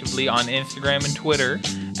collectively on Instagram and Twitter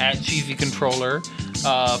at Cheesy Controller.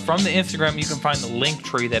 From the Instagram, you can find the link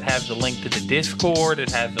tree that has the link to the Discord. It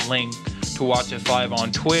has the link to watch us live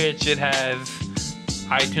on Twitch. It has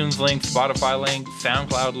iTunes link, Spotify link,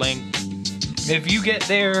 SoundCloud link. If you get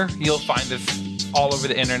there, you'll find us all over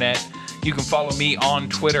the internet. You can follow me on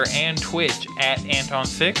Twitter and Twitch at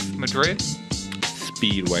Anton6 Madrid.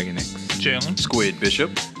 Speedwagon X. Jalen, Squid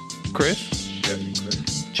Bishop. Chris,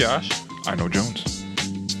 Josh. I know Jones.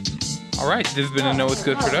 All right, this has been a Know It's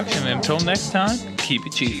Good production. Until next time, keep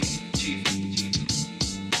it cheesy.